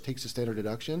filer or takes a standard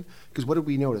deduction. Because what did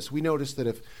we notice? We noticed that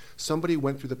if somebody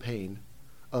went through the pain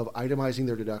of itemizing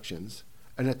their deductions,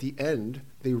 and at the end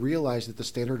they realized that the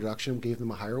standard deduction gave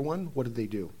them a higher one, what did they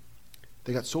do?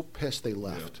 They got so pissed they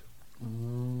left. Yeah.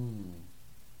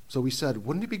 So we said,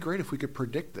 wouldn't it be great if we could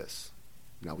predict this?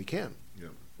 Now we can. Yeah.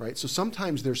 Right? So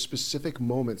sometimes there's specific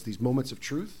moments, these moments of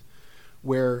truth,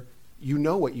 where you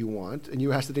know what you want, and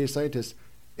you ask the data scientist,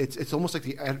 it's almost like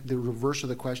the reverse of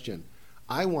the question.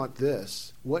 I want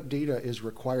this. What data is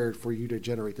required for you to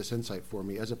generate this insight for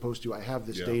me? As opposed to, I have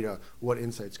this data. What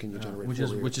insights can you generate for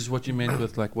me? Which is what you meant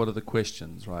with, like, what are the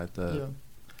questions, right?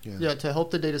 Yeah, to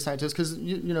help the data scientists, because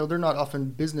they're not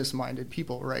often business-minded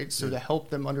people, right? So to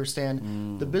help them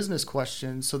understand the business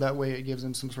questions, so that way it gives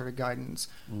them some sort of guidance,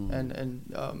 and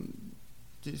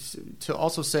to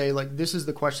also say, like, this is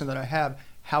the question that I have.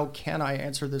 How can I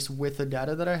answer this with the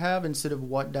data that I have instead of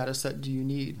what data set do you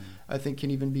need? I think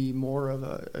can even be more of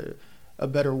a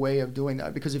better way of doing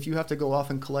that, because if you have to go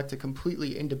off and collect a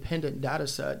completely independent data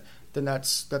set, then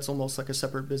that's almost like a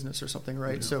separate business or something,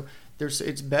 right? Yeah. So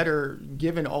it's better,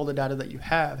 given all the data that you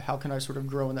have, how can I sort of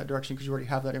grow in that direction, because you already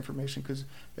have that information, because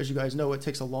as you guys know, it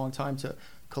takes a long time to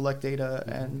collect data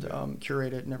and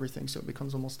curate it and everything, so it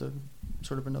becomes almost a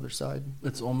sort of another side.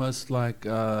 It's almost like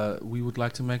we would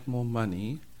like to make more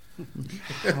money.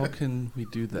 How can we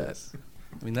do that?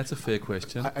 I mean, that's a fair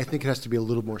question. I think it has to be a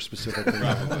little more specific than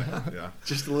that. Yeah.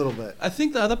 Just a little bit. I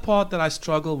think the other part that I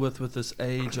struggle with this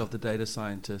age of the data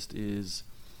scientist is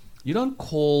you don't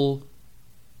call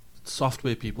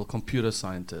software people computer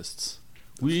scientists.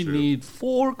 We need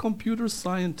 4 computer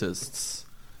scientists.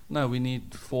 No, we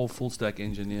need 4 full-stack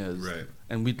engineers. Right.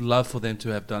 And we'd love for them to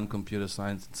have done computer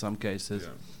science in some cases,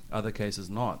 other cases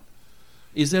not.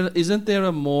 Isn't there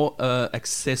a more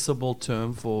accessible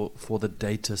term for the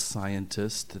data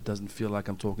scientist? It doesn't feel like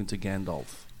I'm talking to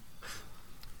Gandalf.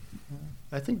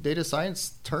 I think data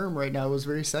science term right now is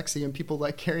very sexy, and people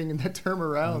like carrying that term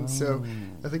around. So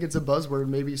I think it's a buzzword.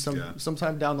 Maybe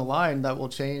sometime down the line that will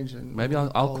change. And maybe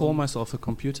I'll call myself a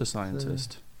computer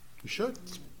scientist. You should.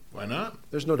 Why not?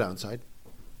 There's no downside.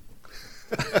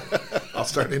 I'll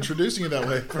start introducing you that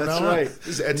way. That's right. This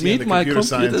is Etienne, Meet the my computer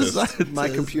computer scientist. My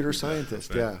computer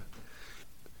scientist, yeah.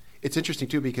 It's interesting,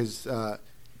 too, because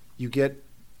you get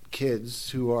kids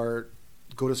who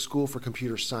go to school for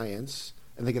computer science,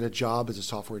 and they get a job as a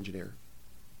software engineer.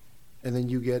 And then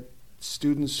you get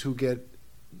students who get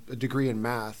a degree in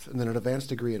math, and then an advanced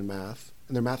degree in math,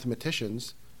 and they're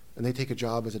mathematicians, and they take a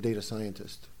job as a data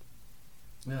scientist.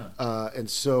 Yeah. And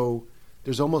so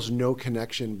there's almost no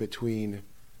connection between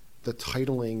the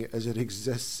titling as it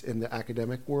exists in the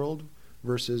academic world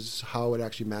versus how it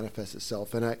actually manifests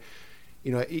itself. And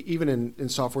even in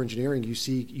software engineering, you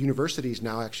see universities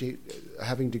now actually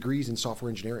having degrees in software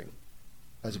engineering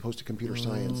as opposed to computer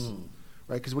science,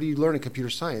 right? Because what do you learn in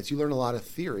computer science? You learn a lot of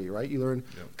theory, right? You learn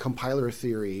compiler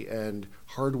theory and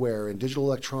hardware and digital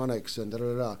electronics and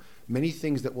many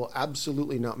things that will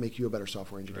absolutely not make you a better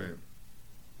software engineer.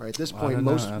 Right? At this point,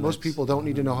 most people don't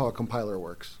need to know how a compiler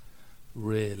works.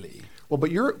 Really? Well,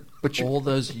 but you're all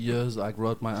those years I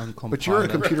wrote my own compiler. But you're a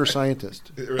computer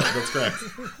scientist. That's correct.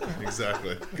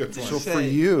 Exactly. Good point. So for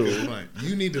you, good point.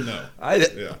 You need to know.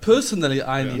 Personally,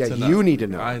 I need to know. You need to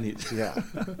know. I need. Yeah.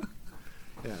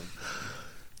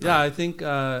 Yeah, I think.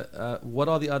 What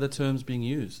are the other terms being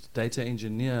used? Data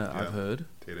engineer, I've heard.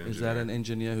 Is that an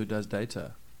engineer who does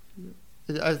data?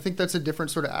 I think that's a different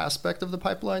sort of aspect of the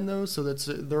pipeline, though. So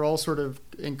they're all sort of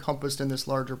encompassed in this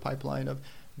larger pipeline of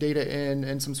data in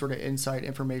and some sort of insight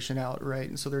information out, right?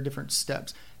 And so there are different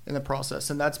steps in the process.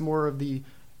 And that's more of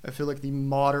I feel like the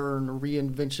modern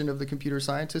reinvention of the computer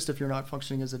scientist. If you're not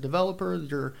functioning as a developer,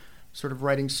 you're sort of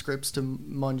writing scripts to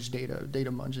munge data.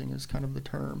 Data munging is kind of the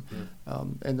term.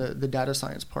 And the data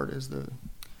science part is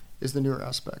the newer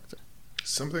aspect.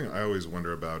 Something I always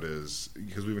wonder about is,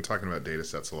 because we've been talking about data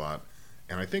sets a lot,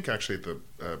 and I think actually at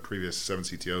the previous 7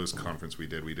 CTOs conference we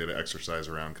did an exercise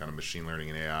around kind of machine learning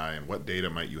and AI and what data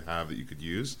might you have that you could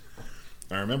use.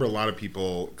 And I remember a lot of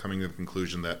people coming to the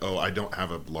conclusion that, I don't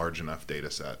have a large enough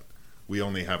data set. We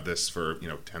only have this for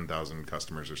 10,000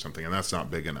 customers or something, and that's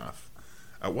not big enough.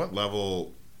 At what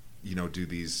level, do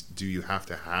you have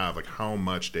to have, like, how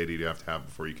much data do you have to have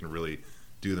before you can really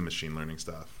do the machine learning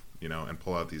stuff, and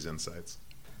pull out these insights?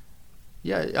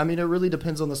 Yeah, I mean, it really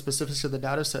depends on the specifics of the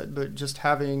data set, but just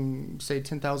having, say,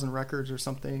 10,000 records or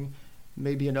something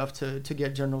may be enough to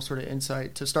get general sort of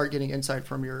insight, to start getting insight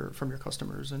from your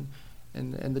customers and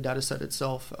the data set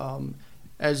itself.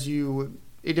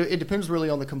 It depends really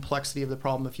on the complexity of the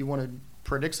problem. If you want to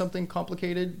predict something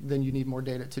complicated, then you need more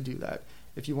data to do that.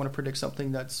 If you want to predict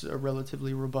something that's a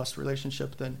relatively robust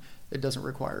relationship, then it doesn't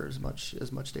require as much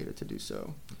data to do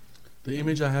so. The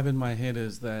image I have in my head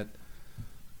is that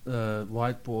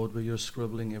whiteboard where you're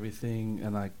scribbling everything,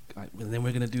 and and then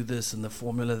we're gonna do this and the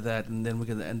formula that, and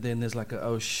then there's like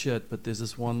oh shit, but there's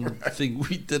this one thing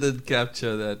we didn't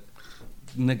capture that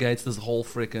negates this whole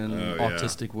freaking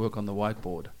artistic work on the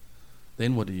whiteboard.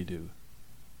 Then what do you do?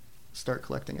 Start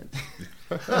collecting it.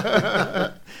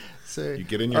 So, you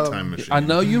get in your time machine. I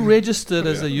know you registered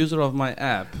as a user of my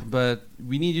app, but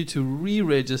we need you to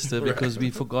re-register because we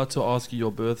forgot to ask you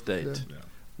your birth date. Yeah.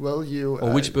 Well,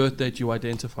 or which birth date you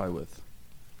identify with.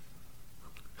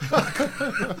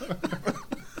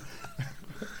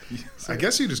 I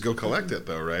guess you just go collect it,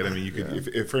 though, right? I mean, you could,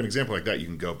 if for an example like that, you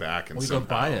can go back and We somehow go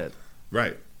buy it.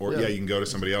 right? Or Yeah. you can go to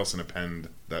somebody else and append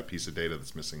that piece of data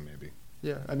that's missing, maybe.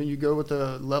 Yeah, I mean, you go with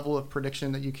the level of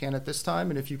prediction that you can at this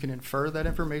time, and if you can infer that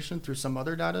information through some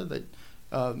other data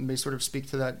that may sort of speak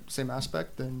to that same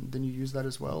aspect, then you use that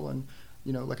as well. And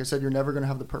like I said, you're never going to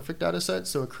have the perfect data set,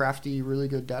 so a crafty, really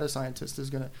good data scientist is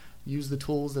going to use the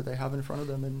tools that they have in front of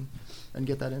them and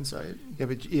get that insight. Yeah,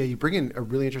 but you bring in a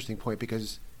really interesting point,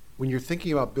 because when you're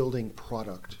thinking about building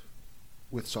product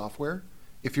with software,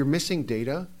 if you're missing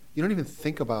data, you don't even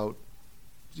think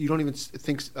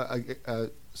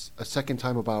a second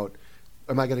time about,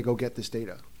 am I going to go get this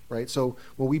data, right? So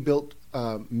when we built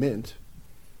Mint,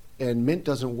 and Mint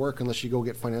doesn't work unless you go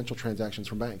get financial transactions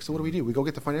from banks. So what do? We go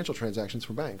get the financial transactions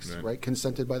from banks, right?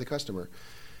 Consented by the customer.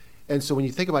 And so when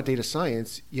you think about data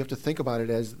science, you have to think about it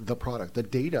as the product. The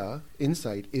data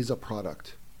insight is a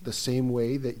product, the same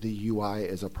way that the UI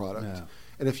is a product. Yeah.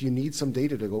 And if you need some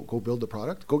data to go build the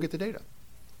product, go get the data.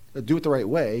 Do it the right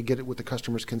way, get it with the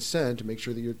customer's consent to make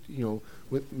sure that you're,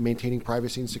 with maintaining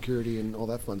privacy and security and all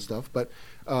that fun stuff. But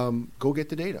go get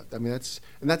the data. I mean,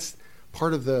 that's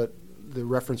part of the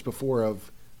reference before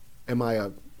of, am I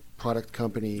a product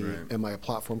company? Right. Am I a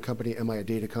platform company? Am I a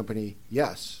data company?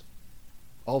 Yes.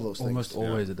 All those things. Almost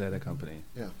always a data company.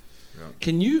 Yeah.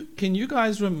 Can you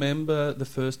guys remember the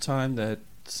first time that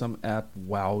some app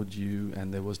wowed you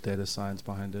and there was data science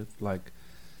behind it? Like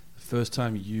the first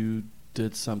time you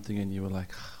did something and you were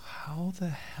like, how the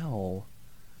hell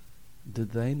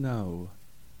did they know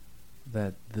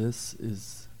that this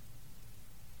is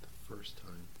The first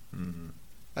time. Mm-hmm.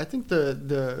 I think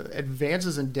the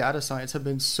advances in data science have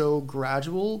been so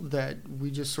gradual that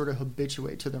we just sort of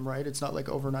habituate to them, right? It's not like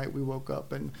overnight we woke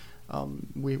up and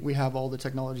we have all the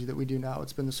technology that we do now.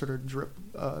 It's been the sort of drip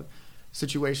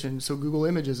situation. So Google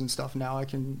Images and stuff now, I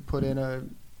can put in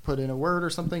a word or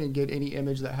something and get any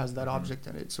image that has that object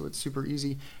in it. So it's super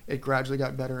easy. It gradually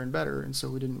got better and better, and so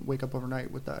we didn't wake up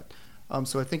overnight with that.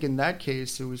 So I think in that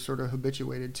case, we sort of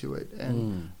habituated to it.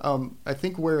 And I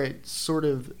think where it sort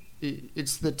of,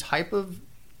 it's the type of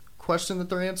question that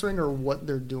they're answering or what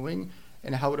they're doing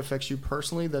and how it affects you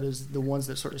personally that is the ones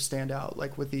that sort of stand out.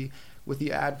 Like with the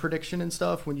ad prediction and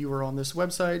stuff, when you were on this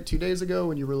website 2 days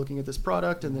ago and you were looking at this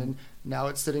product and then now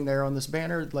it's sitting there on this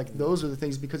banner, like those are the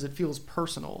things because it feels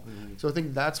personal. So I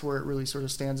think that's where it really sort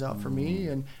of stands out for me.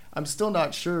 And I'm still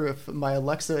not sure if my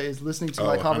Alexa is listening to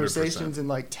my 100%. conversations and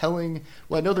like telling,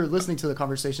 well, I know they're listening to the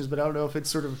conversations, but I don't know if it's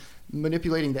sort of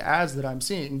manipulating the ads that I'm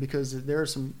seeing because there are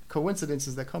some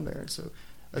coincidences that come there. So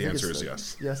I The think answer it's is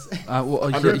like, yes. Yes. well,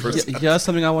 100%. here's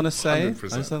something I want to say.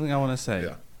 100%. Here's something I want to say.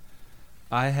 Yeah.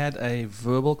 I had a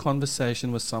verbal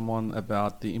conversation with someone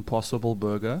about the Impossible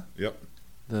Burger, Yep.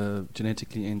 the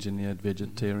genetically engineered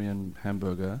vegetarian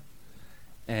hamburger,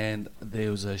 and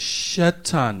there was a shit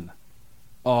ton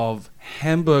of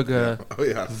hamburger Oh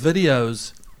yeah.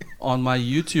 videos on my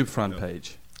YouTube front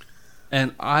page.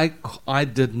 And I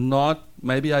did not,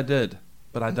 maybe I did,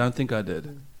 but I don't think I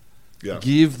did. Yeah.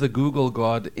 Give the Google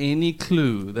god any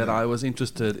clue that I was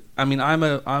interested. I mean, I'm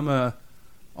a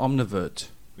omnivert.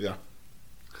 Yeah.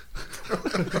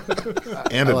 I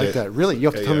And like that. Really? You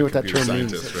have to tell me what that computer term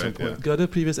means scientist, at some right? point. Go to a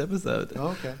previous episode.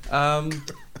 Oh, okay.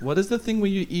 What is the thing where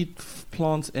you eat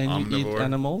plants and you eat Omnivore.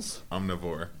 animals?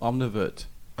 Omnivore. Omnivert.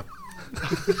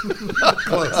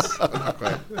 Close. Not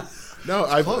quite. No,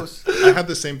 I had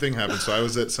the same thing happen. So I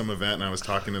was at some event and I was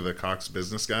talking to the Cox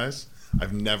Business guys.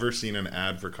 I've never seen an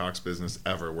ad for Cox Business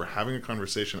ever. We're having a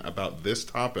conversation about this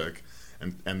topic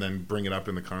and then bring it up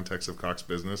in the context of Cox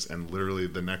Business, and literally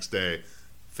the next day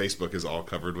Facebook is all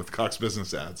covered with Cox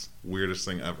Business ads. Weirdest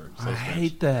thing ever. So I strange.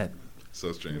 hate that.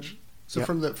 So strange. So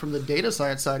Yep. from the data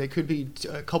science side, it could be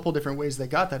a couple different ways they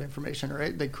got that information,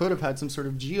 right? They could have had some sort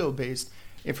of geo-based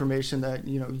information that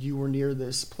you were near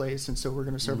this place, and so we're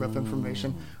going to serve up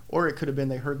information, or it could have been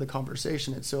they heard the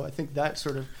conversation, and so I think that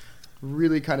sort of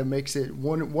really kind of makes it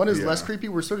one is less Yeah. creepy.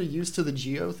 We're sort of used to the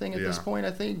geo thing at this Yeah. point,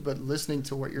 I think, but listening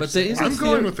to what you're But there saying. is a I'm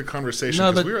going theory- with the conversation No,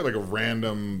 because but- we were at like a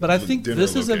random But I think dinner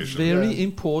this is a location. very Yeah.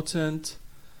 important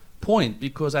point,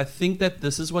 because I think that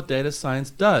this is what data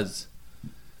science does.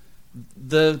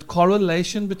 The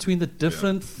correlation between the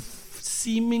different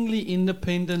seemingly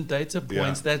independent data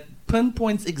points that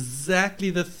pinpoints exactly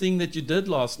the thing that you did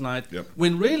last night Yep.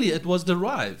 when really it was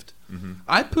derived. Mhm.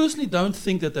 I personally don't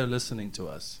think that they're listening to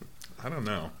us. I don't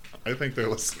know. I think they're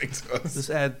listening to us.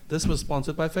 This was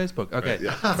sponsored by Facebook. Okay. Right,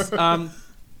 yeah.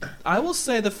 I will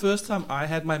say the first time I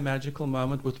had my magical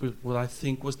moment with what I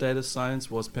think was data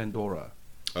science was Pandora.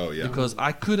 Oh yeah. Because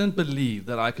I couldn't believe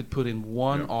that I could put in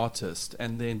one Yeah. artist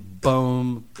and then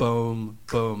boom, boom,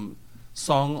 boom.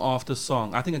 song after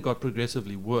song. I think it got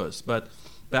progressively worse. But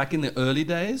back in the early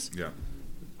days, Yeah.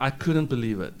 I couldn't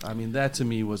believe it. I mean, that to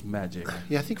me was magic.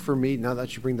 Yeah, I think for me, now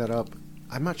that you bring that up,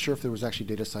 I'm not sure if there was actually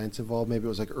data science involved. Maybe it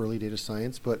was like early data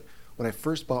science. But when I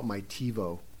first bought my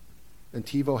TiVo, and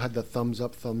TiVo had the thumbs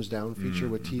up, thumbs down feature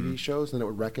with TV shows, and it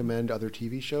would recommend other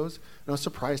TV shows. And I was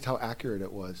surprised how accurate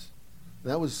it was.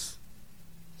 And that was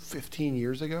 15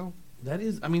 years ago. That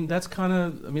is, I mean, that's kind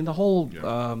of, I mean, the whole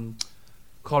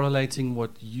correlating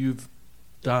what you've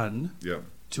done Yeah.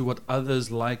 to what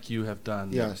others like you have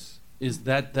done. Yes. Is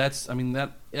that's, I mean,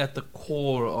 that at the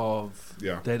core of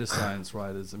Yeah. data science,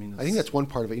 right? Is, I mean, I think that's one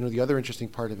part of it. You know, the other interesting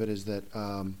part of it is that,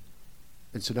 and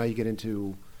so now you get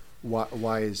into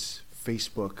why is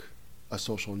Facebook a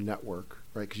social network,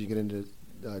 right? Because you get into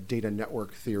data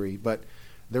network theory, but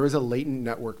there is a latent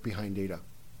network behind data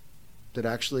that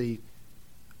actually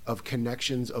of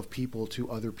connections of people to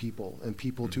other people and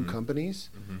people to companies,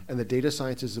 and the data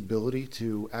science's ability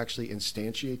to actually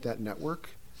instantiate that network,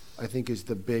 I think, is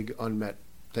the big unmet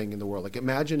thing in the world. Like,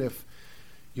 imagine if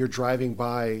you're driving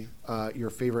by your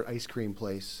favorite ice cream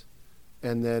place,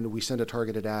 and then we send a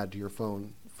targeted ad to your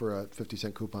phone for a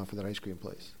 50-cent coupon for that ice cream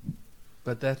place.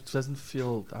 but that doesn't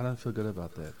feel, I don't feel good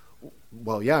about that.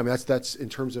 Well, yeah, I mean, that's in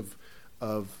terms of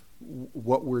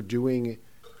what we're doing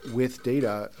with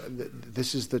data.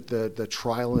 This is the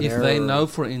trial and If error. they know,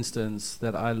 for instance,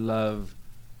 that I love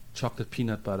chocolate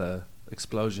peanut butter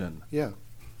explosion, Yeah.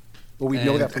 Well, we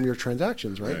know And- that from your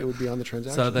transactions, right? Right. It would be on the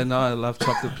transaction. so they know I love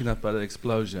chocolate peanut butter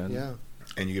explosion, Yeah.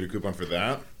 And you get a coupon for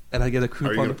that? and I get a Are you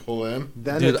coupon. going to pull in?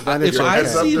 Then Dude, then if it's I okay.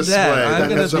 Heads up see display. that, I'm That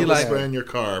gonna heads up be like- display in your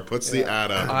car puts the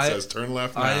ad up and I- says turn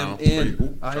left now. I am in.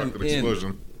 Ooh, I am chocolate in.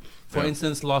 explosion. For Yeah.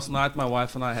 instance, last night my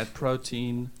wife and I had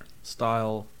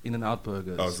protein-style In-N-Out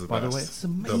burgers. Oh, it's the By best. the way, it's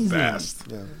amazing. The best.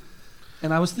 Yeah.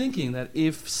 And I was thinking that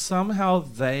if somehow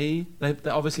they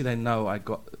obviously they know I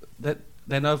got that,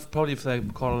 they know probably if they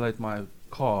correlate my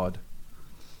card,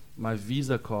 my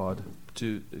Visa card,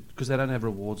 to, because they don't have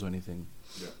rewards or anything.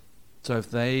 Yeah. So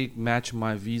if they match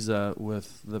my Visa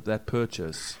with that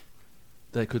purchase,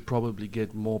 they could probably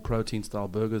get more protein-style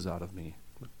burgers out of me.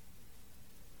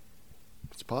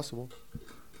 It's possible.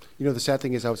 You know, the sad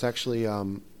thing is, I was actually, I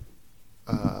don't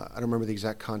remember the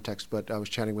exact context, but I was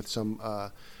chatting with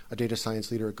a data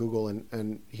science leader at Google,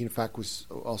 and he in fact was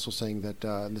also saying that,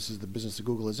 and this is the business that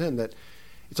Google is in, that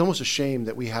it's almost a shame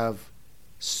that we have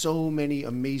so many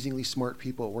amazingly smart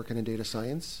people working in data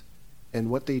science, and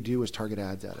what they do is target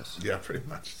ads at us. Yeah, pretty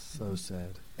much. So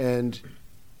sad. And,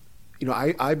 you know,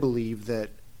 I believe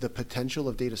that the potential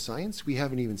of data science, we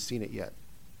haven't even seen it yet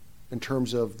in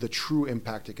terms of the true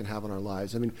impact it can have on our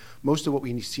lives. I mean, most of what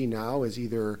we see now is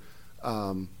either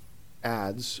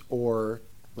ads or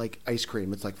like ice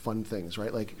cream. It's like fun things,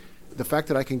 right? Like the fact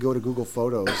that I can go to Google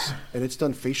Photos and it's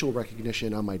done facial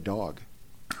recognition on my dog.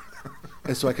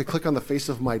 And so I could click on the face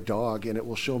of my dog and it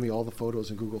will show me all the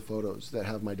photos in Google Photos that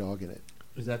have my dog in it.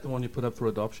 Is that the one you put up for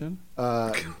adoption?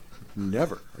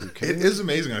 Never. Are you It kidding? is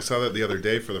amazing. I saw that the other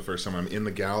day for the first time. I'm in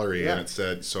the gallery Yeah. and it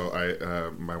said, so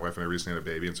my wife and I recently had a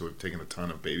baby, and so we've taken a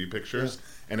ton of baby pictures,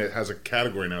 and it has a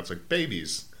category now. It's like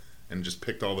babies, and just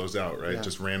picked all those out, right? Yeah.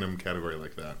 Just random category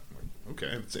like that. I'm like,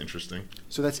 okay, that's interesting.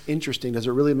 So that's interesting. Does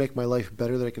it really make my life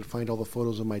better that I can find all the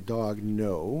photos of my dog?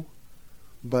 No.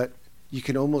 But you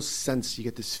can almost sense, you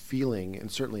get this feeling, and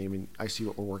certainly, I mean, I see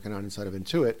what we're working on inside of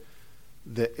Intuit,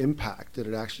 the impact that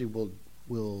it actually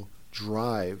will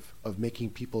drive of making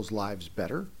people's lives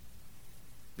better,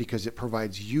 because it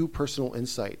provides you personal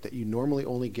insight that you normally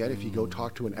only get if you go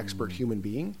talk to an expert human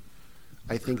being.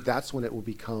 I think that's when it will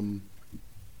become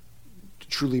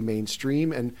truly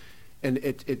mainstream, and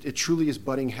it truly is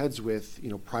butting heads with, you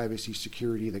know, privacy,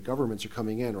 security, that governments are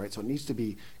coming in, right? So it needs to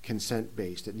be consent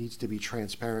based, it needs to be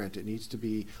transparent, it needs to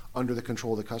be under the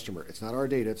control of the customer. It's not our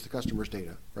data, it's the customer's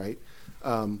data, right?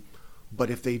 But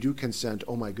if they do consent,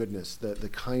 oh my goodness, the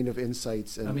kind of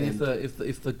insights and I mean,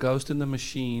 if the ghost in the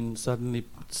machine suddenly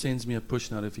sends me a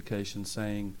push notification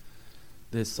saying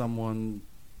there's someone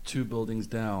 2 buildings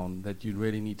down that you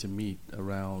really need to meet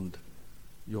around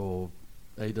your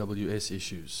AWS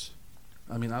issues,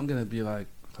 I mean, I'm going to be like,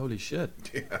 holy shit.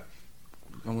 Yeah.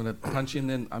 I'm going to punch in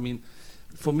then. I mean,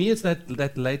 for me, it's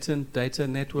that latent data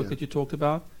network that you talked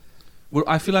about.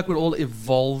 I feel like we're all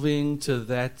evolving to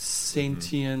that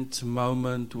sentient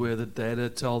moment where the data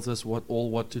tells us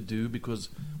what to do, because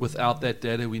without that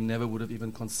data, we never would have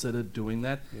even considered doing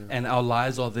that. Yeah. And our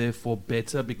lives are therefore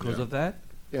better because of that.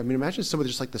 Yeah, I mean, imagine some of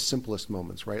just like the simplest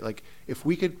moments, right? Like if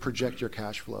we could project your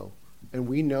cash flow and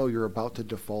we know you're about to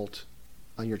default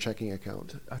on your checking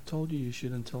account. I told you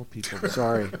shouldn't tell people that.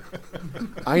 Sorry.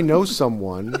 I know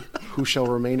someone who shall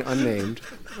remain unnamed.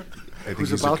 I think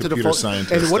Who's he's about a to computer default.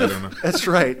 scientist. And what I if, don't know. that's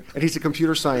right. And he's a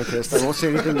computer scientist. I won't say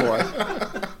anything more.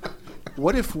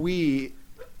 What if we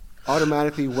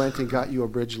automatically went and got you a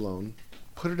bridge loan,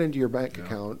 put it into your bank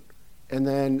account, and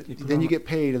then you get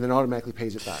paid, and then automatically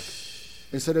pays it back,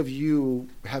 instead of you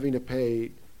having to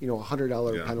pay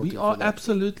 $100 penalty. We for are that.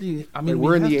 absolutely. I mean, But we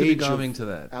we're in have the to be age of- going to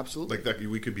that. Absolutely. Like that,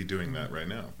 we could be doing that right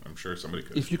now. I'm sure somebody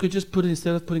could. If you could just put it,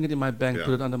 instead of putting it in my bank, Yeah.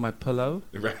 put it under my pillow.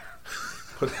 Right.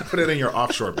 Put it in your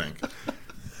offshore bank.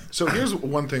 So here's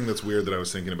one thing that's weird that I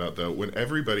was thinking about, though. When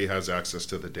everybody has access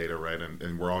to the data, right,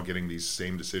 and we're all getting these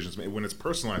same decisions, when it's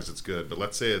personalized, it's good. But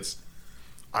let's say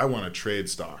I want to trade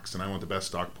stocks, and I want the best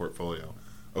stock portfolio.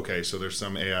 Okay, so there's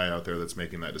some AI out there that's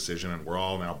making that decision, and we're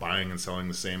all now buying and selling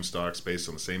the same stocks based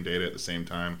on the same data at the same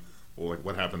time. Well, like,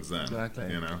 what happens then?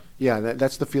 Exactly. Yeah,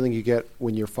 that's the feeling you get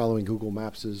when you're following Google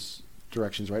Maps'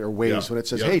 directions, right? Or Waze, Yeah. when it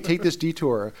says, Yeah. hey, take this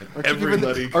detour.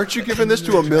 Everybody. Aren't you giving this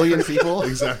to 1 million people?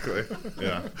 Exactly.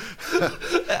 Yeah.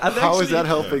 How is that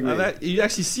helping me? You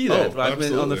actually see that, Oh, right?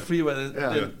 When on the absolutely. freeway,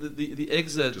 Yeah. the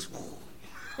exit. Just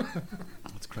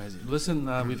It's crazy. Listen,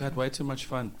 we've had way too much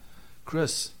fun.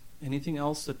 Chris, anything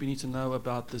else that we need to know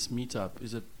about this meetup?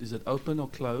 Is it open or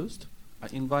closed?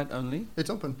 Invite only? It's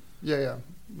open. Yeah.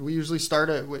 We usually start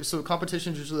so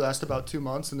competitions usually last about 2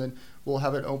 months, and then we'll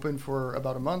have it open for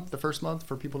about a month, the first month,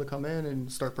 for people to come in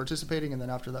and start participating, and then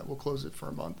after that we'll close it for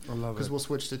a month. I love Because it. we'll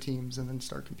switch to teams and then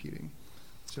start competing.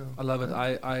 So I love it.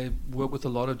 I work with a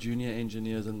lot of junior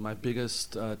engineers, and my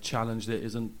biggest challenge there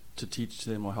isn't to teach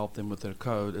them or help them with their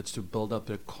code. It's to build up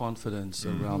their confidence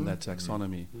around that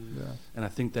taxonomy. Yeah. And I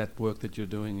think that work that you're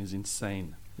doing is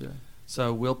insane. Yeah.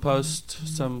 So we'll post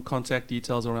some contact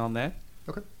details around that.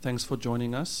 Okay. Thanks for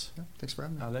joining us, Yeah. Thanks for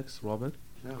having me. Alex, Robert.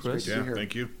 Yeah, it's Chris? great to be yeah. here.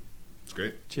 Thank you. It's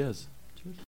great. Cheers.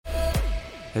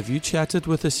 Have you chatted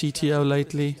with the CTO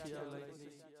lately?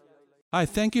 Hi,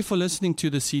 thank you for listening to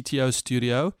the CTO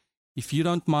Studio. If you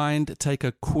don't mind, take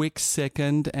a quick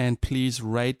second and please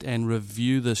rate and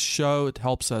review the show. It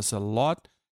helps us a lot.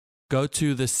 Go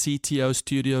to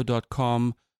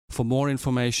thectostudio.com for more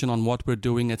information on what we're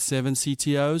doing at 7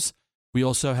 CTOs. We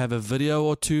also have a video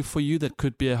or two for you that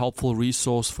could be a helpful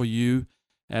resource for you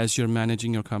as you're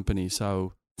managing your company.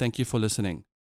 So thank you for listening.